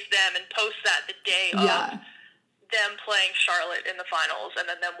showcase them and post that the day of them playing Charlotte in the finals and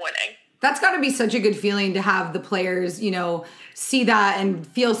then them winning. That's got to be such a good feeling to have the players, see that and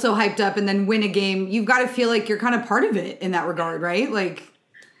feel so hyped up and then win a game. You've got to feel like you're kind of part of it in that regard, right?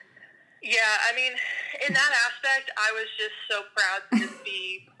 Yeah, I mean, in that aspect, I was just so proud to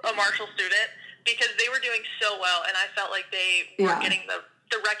be a Marshall student, because they were doing so well, and I felt like they were getting the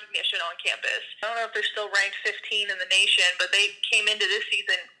recognition on campus. I don't know if they're still ranked 15 in the nation, but they came into this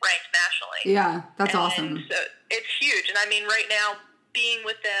season ranked nationally. Yeah, that's awesome. So it's huge. And I mean, right now, being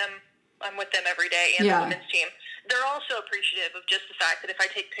with them, I'm with them every day, and the women's team, they're also appreciative of just the fact that if I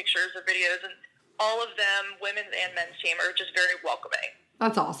take pictures or videos, and all of them, women's and men's team, are just very welcoming.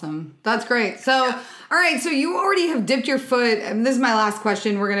 That's awesome. That's great. So, all right. So you already have dipped your foot, and this is my last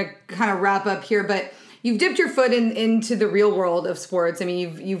question. We're going to kind of wrap up here, but you've dipped your foot into the real world of sports. I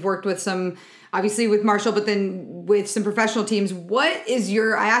mean, you've worked with some, obviously with Marshall, but then with some professional teams. What is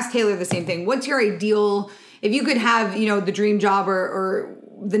I asked Taylor the same thing. What's your ideal, if you could have, the dream job or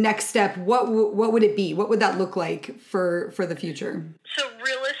the next step, what would it be? What would that look like for the future? So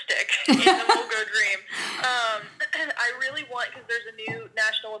realistic, and then we'll go dream. I really want, because there's a new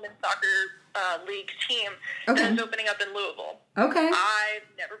National Women's Soccer League team that's opening up in Louisville. Okay. I've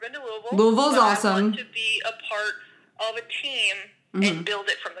never been to Louisville. Louisville's awesome. I want to be a part of a team and build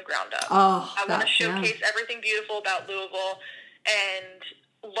it from the ground up. Oh, I want to showcase everything beautiful about Louisville and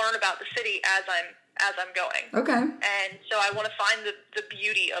learn about the city as I'm going. Okay. And so I want to find the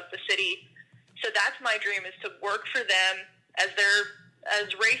beauty of the city. So that's my dream, is to work for them as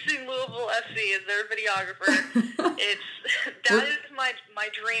Racing Louisville FC as their videographer. That is my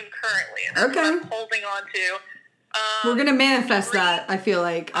dream currently, and that's what I'm holding on to. We're gonna manifest that. I feel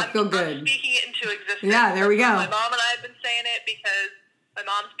like I feel good. I'm speaking it into existence. Yeah, there we go. My mom and I have been saying it because my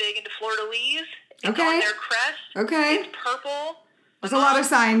mom's big into Fleur-de-Lis. It's on their crest. Okay. It's purple. There's a lot of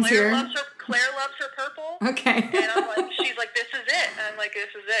signs Claire here. Claire loves her purple. Okay. And I'm like, she's like, this is it. And I'm like, this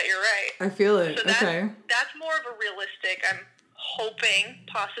is it. You're right. I feel it. So that's more of a realistic, I'm hoping,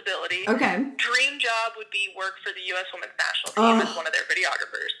 possibility. Okay. Dream job would be work for the U.S. Women's National Team as one of their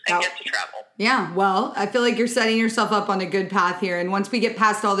videographers and get to travel. Yeah. Well, I feel like you're setting yourself up on a good path here. And once we get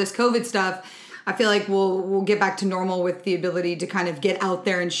past all this COVID stuff, I feel like we'll get back to normal with the ability to kind of get out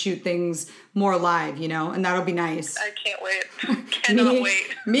there and shoot things more live, and that'll be nice. I can't wait. Cannot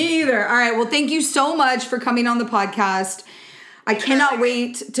wait. Me either. All right. Well, thank you so much for coming on the podcast. I cannot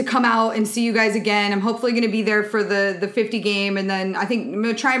wait to come out and see you guys again. I'm hopefully going to be there for the 50 game. And then I think I'm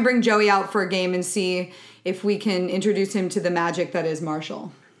going to try and bring Joey out for a game and see if we can introduce him to the magic that is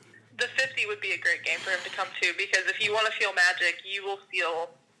Marshall. The 50 would be a great game for him to come to, because if you want to feel magic, you will feel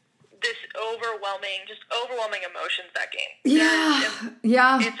this overwhelming emotions that game.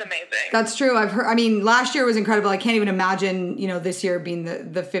 Yeah. It's amazing. That's true. I've heard, last year was incredible. I can't even imagine, this year being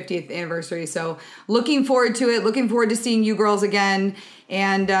the 50th anniversary. So looking forward to it. Looking forward to seeing you girls again.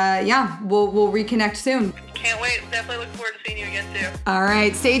 And we'll reconnect soon. Can't wait. Definitely look forward to seeing you again too. All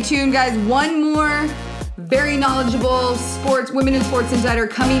right. Stay tuned, guys. One more very knowledgeable women in sports insider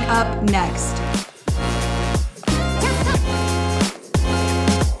coming up next.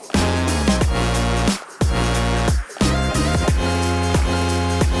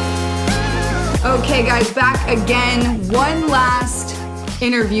 Okay, Okay, guys, back again. One last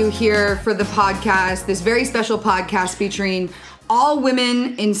interview here for the podcast, this very special podcast featuring all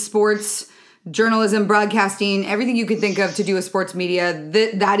women in sports, journalism, broadcasting, everything you could think of to do with sports media.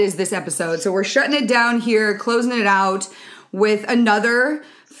 That is this episode. So we're shutting it down here, closing it out with another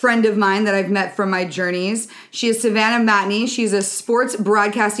friend of mine that I've met from my journeys. She is Savannah Matney. She's a sports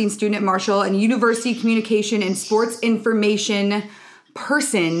broadcasting student at Marshall and university communication and sports information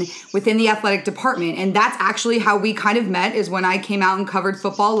person within the athletic department. And that's actually how we kind of met, is when I came out and covered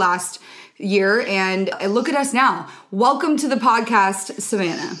football last year. And look at us now. Welcome to the podcast,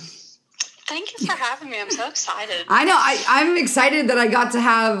 Savannah. Thank you for having me. I'm so excited. I know. I'm excited that I got to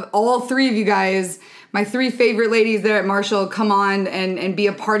have all three of you guys, my three favorite ladies there at Marshall, come on and be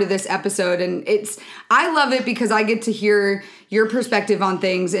a part of this episode. And I love it because I get to hear your perspective on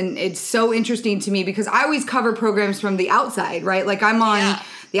things. And it's so interesting to me because I always cover programs from the outside, right? Like I'm on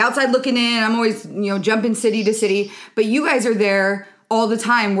the outside looking in. I'm always, jumping city to city. But you guys are there all the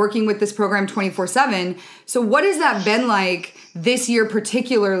time working with this program 24/7. So what has that been like this year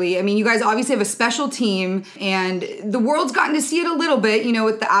particularly? I mean, you guys obviously have a special team and the world's gotten to see it a little bit,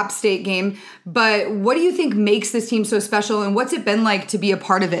 with the App State game. But what do you think makes this team so special and what's it been like to be a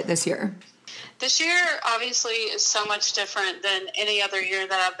part of it this year? This year, obviously, is so much different than any other year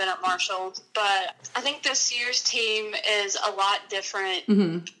that I've been at Marshall. But I think this year's team is a lot different.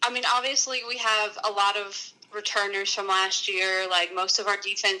 Mm-hmm. I mean, obviously, we have a lot of returners from last year. Like, most of our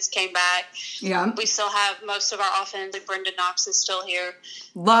defense came back. Yeah. We still have most of our offense. Like, Brendan Knox is still here.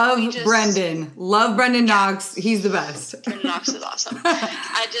 Love Brendan Knox. He's the best. Brendan Knox is awesome.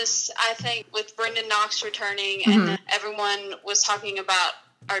 I think with Brendan Knox returning, mm-hmm. and everyone was talking about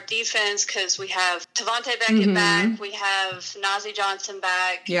our defense because we have Tavante Beckett mm-hmm. back, we have Nazeeh Johnson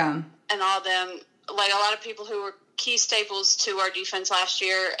back, and all them. Like, a lot of people who were key staples to our defense last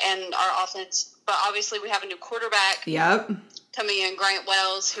year and our offense. But obviously we have a new quarterback coming in, Grant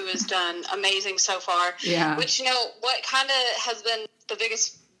Wells, who has done amazing so far. Yeah. Which, what kind of has been the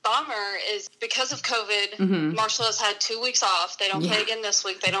biggest bummer is because of COVID, mm-hmm. Marshall has had 2 weeks off. They don't play again this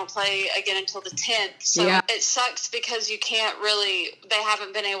week. They don't play again until the 10th. So it sucks because they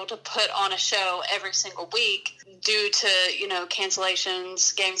haven't been able to put on a show every single week due to,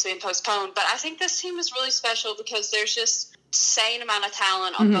 cancellations, games being postponed. But I think this team is really special because there's just insane amount of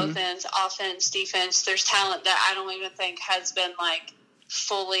talent on mm-hmm. both ends, offense, defense. There's talent that I don't even think has been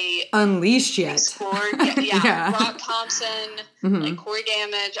fully unleashed yet. Explored. Yeah. Brock Thompson, mm-hmm. Corey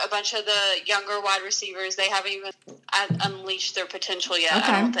Damage, a bunch of the younger wide receivers, they haven't even unleashed their potential yet,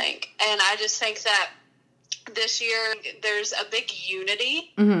 okay. I don't think. And I just think that this year there's a big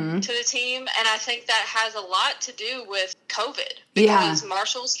unity mm-hmm. to the team, and I think that has a lot to do with COVID. Because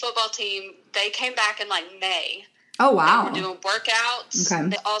Marshall's football team, they came back in May. Oh, wow. They were doing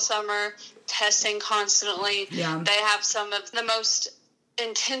workouts all summer, testing constantly. Yeah. They have some of the most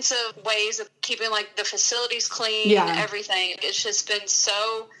intensive ways of keeping the facilities clean and everything. It's just been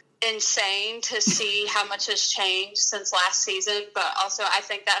so insane to see how much has changed since last season, but also I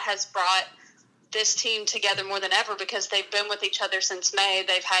think that has brought this team together more than ever because they've been with each other since May.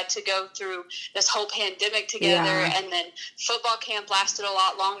 They've had to go through this whole pandemic together, and then football camp lasted a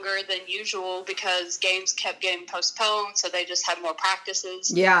lot longer than usual because games kept getting postponed, so they just had more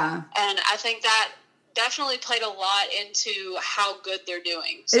practices. Yeah. And I think that definitely played a lot into how good they're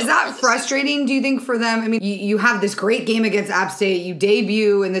doing. Is that frustrating, do you think, for them? I mean, you have this great game against App State. You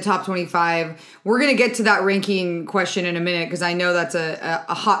debut in the top 25. We're going to get to that ranking question in a minute because I know that's a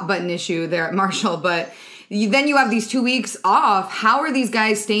hot button issue there at Marshall. But then you have these 2 weeks off. How are these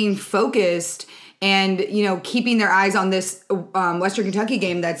guys staying focused and, keeping their eyes on this Western Kentucky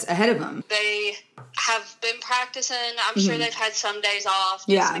game that's ahead of them? They have been practicing. I'm sure they've had some days off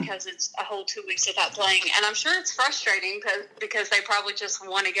just because it's a whole 2 weeks without playing. And I'm sure it's frustrating because they probably just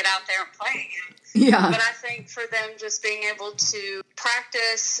want to get out there and play. Yeah. But I think for them just being able to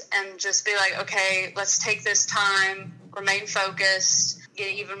practice and just be like, okay, let's take this time, remain focused,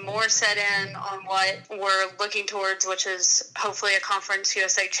 get even more set in on what we're looking towards, which is hopefully a Conference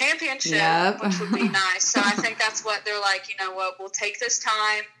USA championship, which would be nice. So I think that's what they're like, we'll take this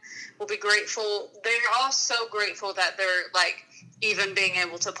time. We'll be grateful. They're all so grateful that they're even being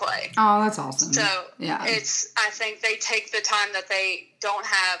able to play. Oh, that's awesome. So I think they take the time that they don't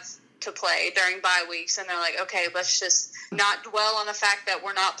have to play during bye weeks, and they're like, okay, let's just not dwell on the fact that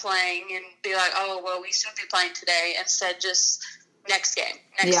we're not playing and be like, oh, well, we should be playing today. Instead, just next game.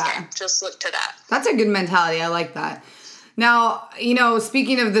 Just look to that. That's a good mentality. I like that. Now,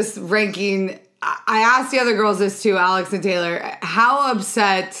 speaking of this ranking, I asked the other girls this too, Alex and Taylor, how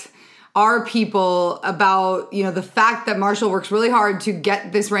upset our people about, you know, the fact that Marshall works really hard to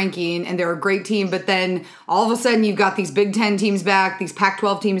get this ranking and they're a great team, but then all of a sudden you've got these Big Ten teams back, these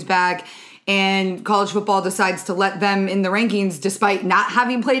Pac-12 teams back, and college football decides to let them in the rankings despite not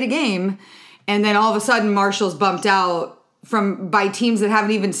having played a game. And then all of a sudden Marshall's bumped out by teams that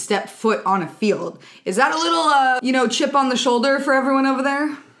haven't even stepped foot on a field. Is that a little, chip on the shoulder for everyone over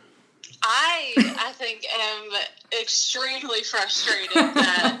there? I think am extremely frustrated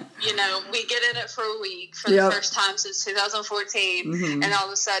that, we get in it for a week for the first time since 2014, and all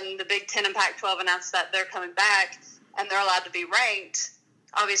of a sudden the Big Ten and Pac-12 announced that they're coming back and they're allowed to be ranked.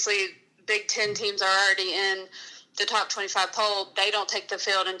 Obviously, Big Ten teams are already in the top 25 poll. They don't take the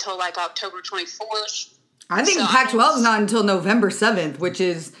field until like October 24th. I think Pac-12 is not until November 7th, which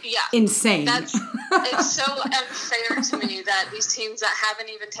is insane. It's so unfair to me that these teams that haven't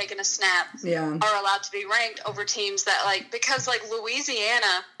even taken a snap are allowed to be ranked over teams that because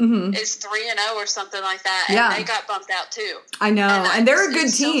Louisiana is 3-0 or something like that, and they got bumped out too. I know, and they're a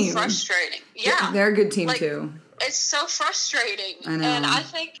good team. So frustrating. Yeah, they're a good team too. It's so frustrating. I know. And I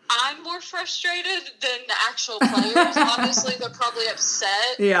think I'm more frustrated than the actual players. Obviously, they're probably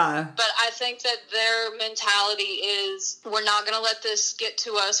upset. Yeah. But I think that their mentality is, we're not going to let this get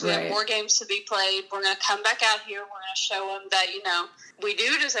to us. We have more games to be played. We're going to come back out here. We're going to show them that, we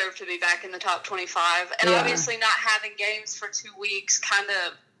do deserve to be back in the top 25. And obviously not having games for 2 weeks kind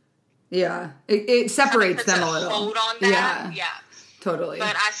of... Yeah. It separates them a little. Hold on that. Yeah. Totally.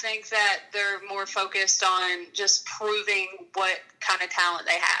 But I think that they're more focused on just proving what kind of talent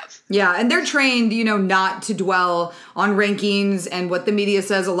they have. Yeah, and they're trained, not to dwell on rankings and what the media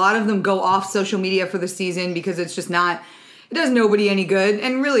says. A lot of them go off social media for the season because it's just it does nobody any good.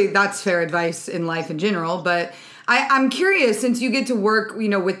 And really, that's fair advice in life in general. But I'm curious, since you get to work,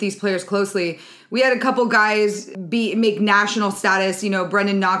 with these players closely, we had a couple guys make national status,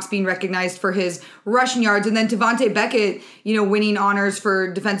 Brendan Knox being recognized for his rushing yards, and then Tavante Beckett, winning honors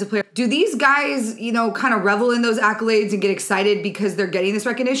for defensive player. Do these guys, kind of revel in those accolades and get excited because they're getting this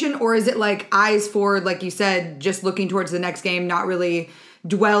recognition? Or is it eyes forward, like you said, just looking towards the next game, not really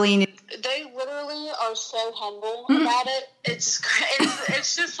dwelling? They literally are so humble about it. It's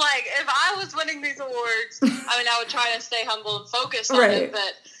just if I was winning these awards, I would try to stay humble and focus on it,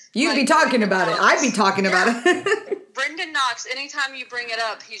 but... You'd be talking about it. I'd be talking about it. Brendan Knox, anytime you bring it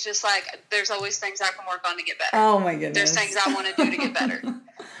up, he's just there's always things I can work on to get better. Oh, my goodness. There's things I want to do to get better.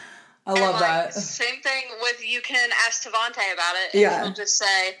 I love that. Same thing with, you can ask Tavante about it, and he'll just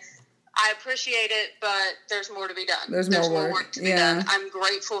say, I appreciate it, but there's more to be done. There's more work to be done. I'm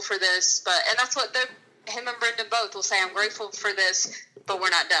grateful for this, and that's what him and Brendan both will say, I'm grateful for this, but we're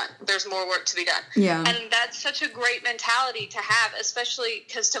not done. There's more work to be done. Yeah. And that's such a great mentality to have, especially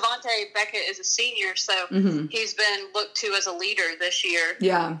because Tavante Beckett is a senior, so he's been looked to as a leader this year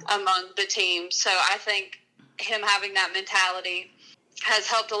among the team. So I think him having that mentality has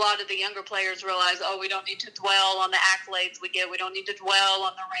helped a lot of the younger players realize, we don't need to dwell on the accolades we get. We don't need to dwell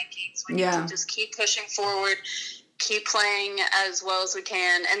on the rankings. We need to just keep pushing forward, keep playing as well as we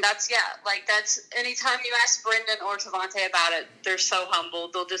can. And that's anytime you ask Brendan or Tavante about it, they're so humble.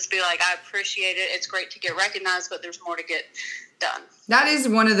 They'll just be like, I appreciate it. It's great to get recognized, but there's more to get done. That is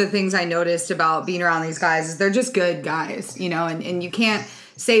one of the things I noticed about being around these guys is they're just good guys, and you can't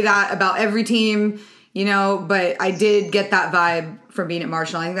say that about every team, but I did get that vibe from being at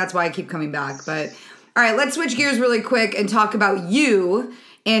Marshall. I think that's why I keep coming back. But all right, let's switch gears really quick and talk about you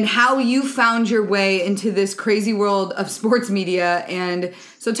and how you found your way into this crazy world of sports media. And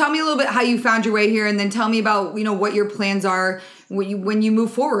so tell me a little bit how you found your way here, and then tell me about, what your plans are when you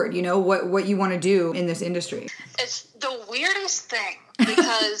move forward, what you want to do in this industry. It's the weirdest thing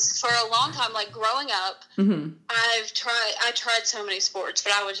because for a long time, growing up, I tried so many sports,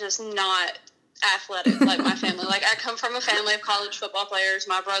 but I was just not athletic like my family. I come from a family of college football players.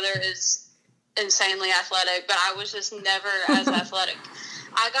 My brother is insanely athletic, but I was just never as athletic.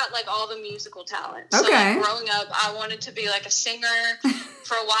 I got all the musical talent. Okay. So growing up, I wanted to be a singer.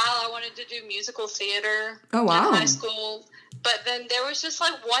 For a while, I wanted to do musical theater in high school. But then there was just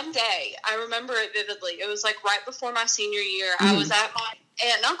one day, I remember it vividly. It was right before my senior year. I was at my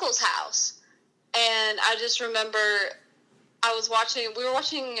aunt and uncle's house. And I just remember we were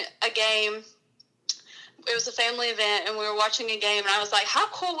watching a game. It was a family event, and we were watching a game. And I was like, how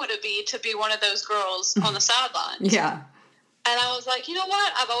cool would it be to be one of those girls on the sidelines? Yeah. And I was like, you know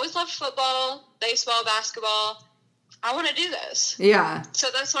what? I've always loved football, baseball, basketball. I want to do this. Yeah. So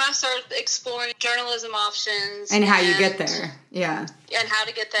that's when I started exploring journalism options. And how you get there. Yeah. And how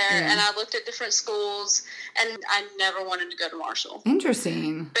to get there. Yeah. And I looked at different schools, and I never wanted to go to Marshall.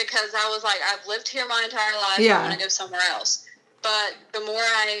 Interesting. Because I was like, I've lived here my entire life. I want to go somewhere else. But the more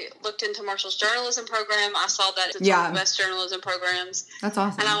I looked into Marshall's journalism program, I saw that it's one of the best journalism programs. That's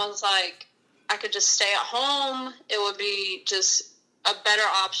awesome. And I was like, I could just stay at home. It would be just a better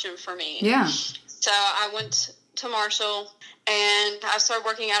option for me. Yeah. So I went to Marshall, and I started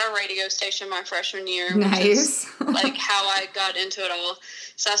working at a radio station my freshman year. Nice. Which is like how I got into it all.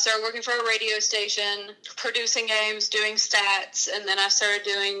 So I started working for a radio station, producing games, doing stats, and then I started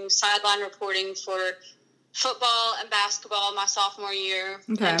doing sideline reporting for football and basketball my sophomore year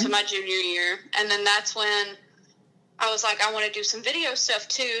into my junior year. And then that's when I was like, I want to do some video stuff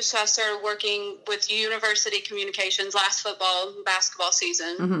too. So I started working with University Communications last football and basketball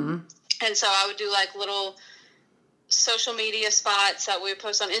season. Mm-hmm. And so I would do like little social media spots that we would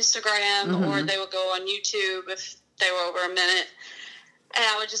post on Instagram, or they would go on YouTube if they were over a minute. And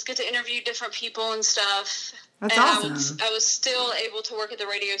I would just get to interview different people and stuff. That's and awesome. I was still able to work at the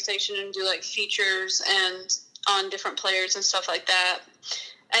radio station and do like features and on different players and stuff like that.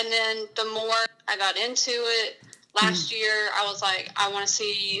 And then the more I got into it, last year I was like, I want to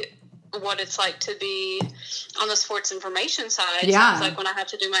see what it's like to be on the sports information side. Yeah. So it was like when I had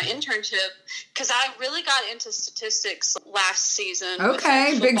to do my internship, because I really got into statistics last season.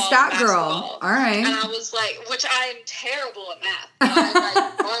 Okay, big stat girl. All right. And I was like, which I am terrible at math.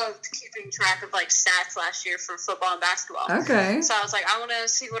 I loved keeping track of like stats last year for football and basketball. Okay. So I was like, I want to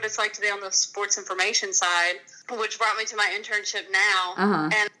see what it's like to be on the sports information side, which brought me to my internship now.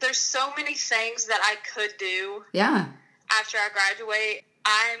 And there's so many things that I could do. Yeah. After I graduate,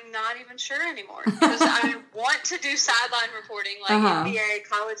 I'm not even sure anymore, because I want to do sideline reporting. Like NBA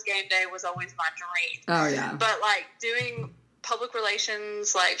college game day was always my dream. Oh yeah. But like doing public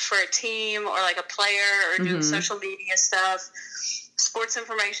relations, like for a team or like a player, or doing social media stuff, sports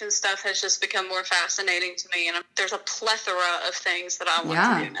information stuff has just become more fascinating to me. And there's a plethora of things that I want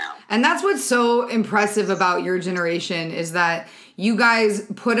to do now. And that's what's so impressive about your generation, is that you guys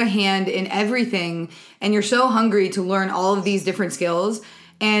put a hand in everything, and you're so hungry to learn all of these different skills.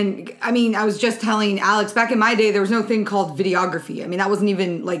 And I mean, I was just telling Alex, back in my day, there was no thing called videography. I mean, that wasn't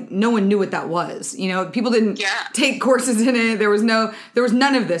even like, no one knew what that was. You know, people didn't take courses in it. There was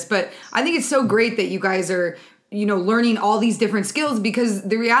none of this. But I think it's so great that you guys are, you know, learning all these different skills, because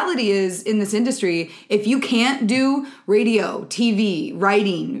the reality is, in this industry, if you can't do radio, TV,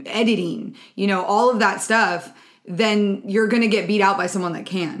 writing, editing, you know, all of that stuff, then you're going to get beat out by someone that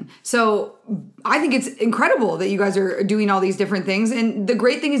can. So I think it's incredible that you guys are doing all these different things. And the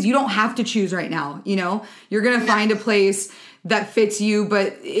great thing is, you don't have to choose right now. You know, you're going to find a place that fits you,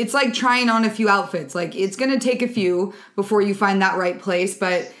 but it's like trying on a few outfits. Like, it's going to take a few before you find that right place.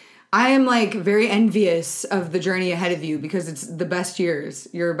 But I am like very envious of the journey ahead of you, because it's the best years.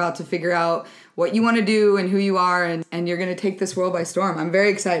 You're about to figure out what you want to do and who you are, and you're going to take this world by storm. I'm very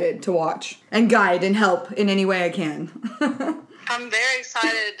excited to watch and guide and help in any way I can. I'm very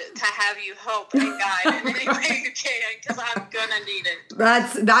excited to have you help and guide in any way you can, because I'm going to need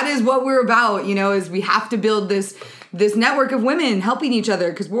it. That is what we're about, you know, is we have to build this network of women helping each other,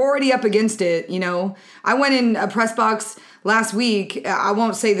 because we're already up against it, you know. I went in a press box last week. I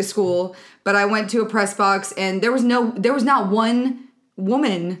won't say the school, but I went to a press box, and there was not one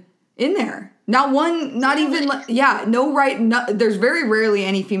woman in there. Not one, not even, there's very rarely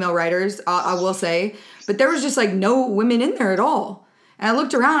any female writers, I will say, but there was just like no women in there at all. And I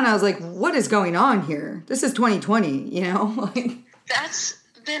looked around and I was like, what is going on here? This is 2020, you know? That's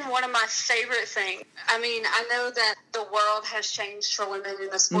been one of my favorite things. I mean, I know that the world has changed for women in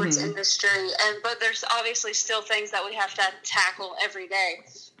the sports industry, but there's obviously still things that we have to tackle every day.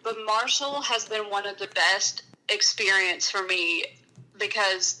 But Marshall has been one of the best experience for me,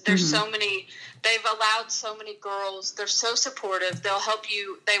 because there's so many, they've allowed so many girls, they're so supportive, they'll help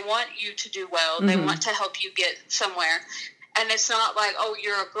you, they want you to do well, they want to help you get somewhere. And it's not like, oh,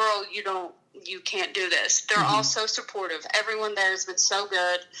 you're a girl, you can't do this. They're all so supportive. Everyone there has been so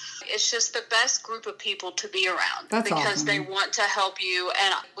good. It's just the best group of people to be around. That's because awesome. They want to help you.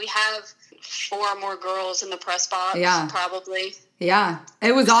 And we have 4 more girls in the press box, probably. Yeah,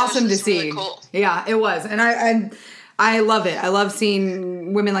 it was awesome to see. Really cool. Yeah, it was. And I love it. I love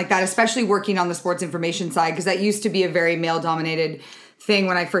seeing women like that, especially working on the sports information side, because that used to be a very male-dominated thing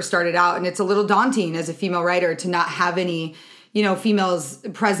when I first started out. And it's a little daunting as a female writer to not have any, you know, females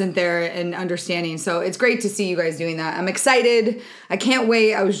present there and understanding. So it's great to see you guys doing that. I'm excited. I can't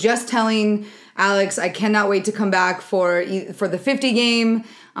wait. I was just telling Alex, I cannot wait to come back for the 50 game.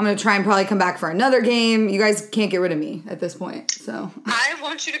 I'm going to try and probably come back for another game. You guys can't get rid of me at this point. So I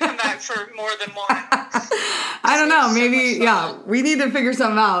want you to come back for more than one. I don't know. Maybe, we need to figure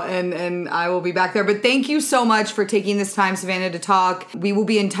something out, and I will be back there. But thank you so much for taking this time, Savannah, to talk. We will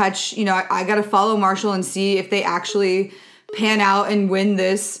be in touch. You know, I got to follow Marshall and see if they actually pan out and win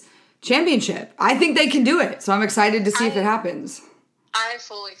this championship. I think they can do it. So I'm excited to see if it happens. I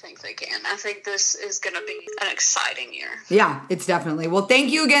fully think they can. I think this is going to be an exciting year. Yeah, it's definitely. Well,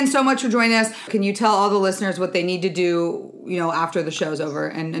 thank you again so much for joining us. Can you tell all the listeners what they need to do, after the show's over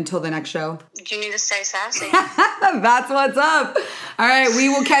and until the next show? You need to stay sassy. That's what's up. All right, we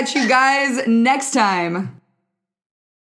will catch you guys next time.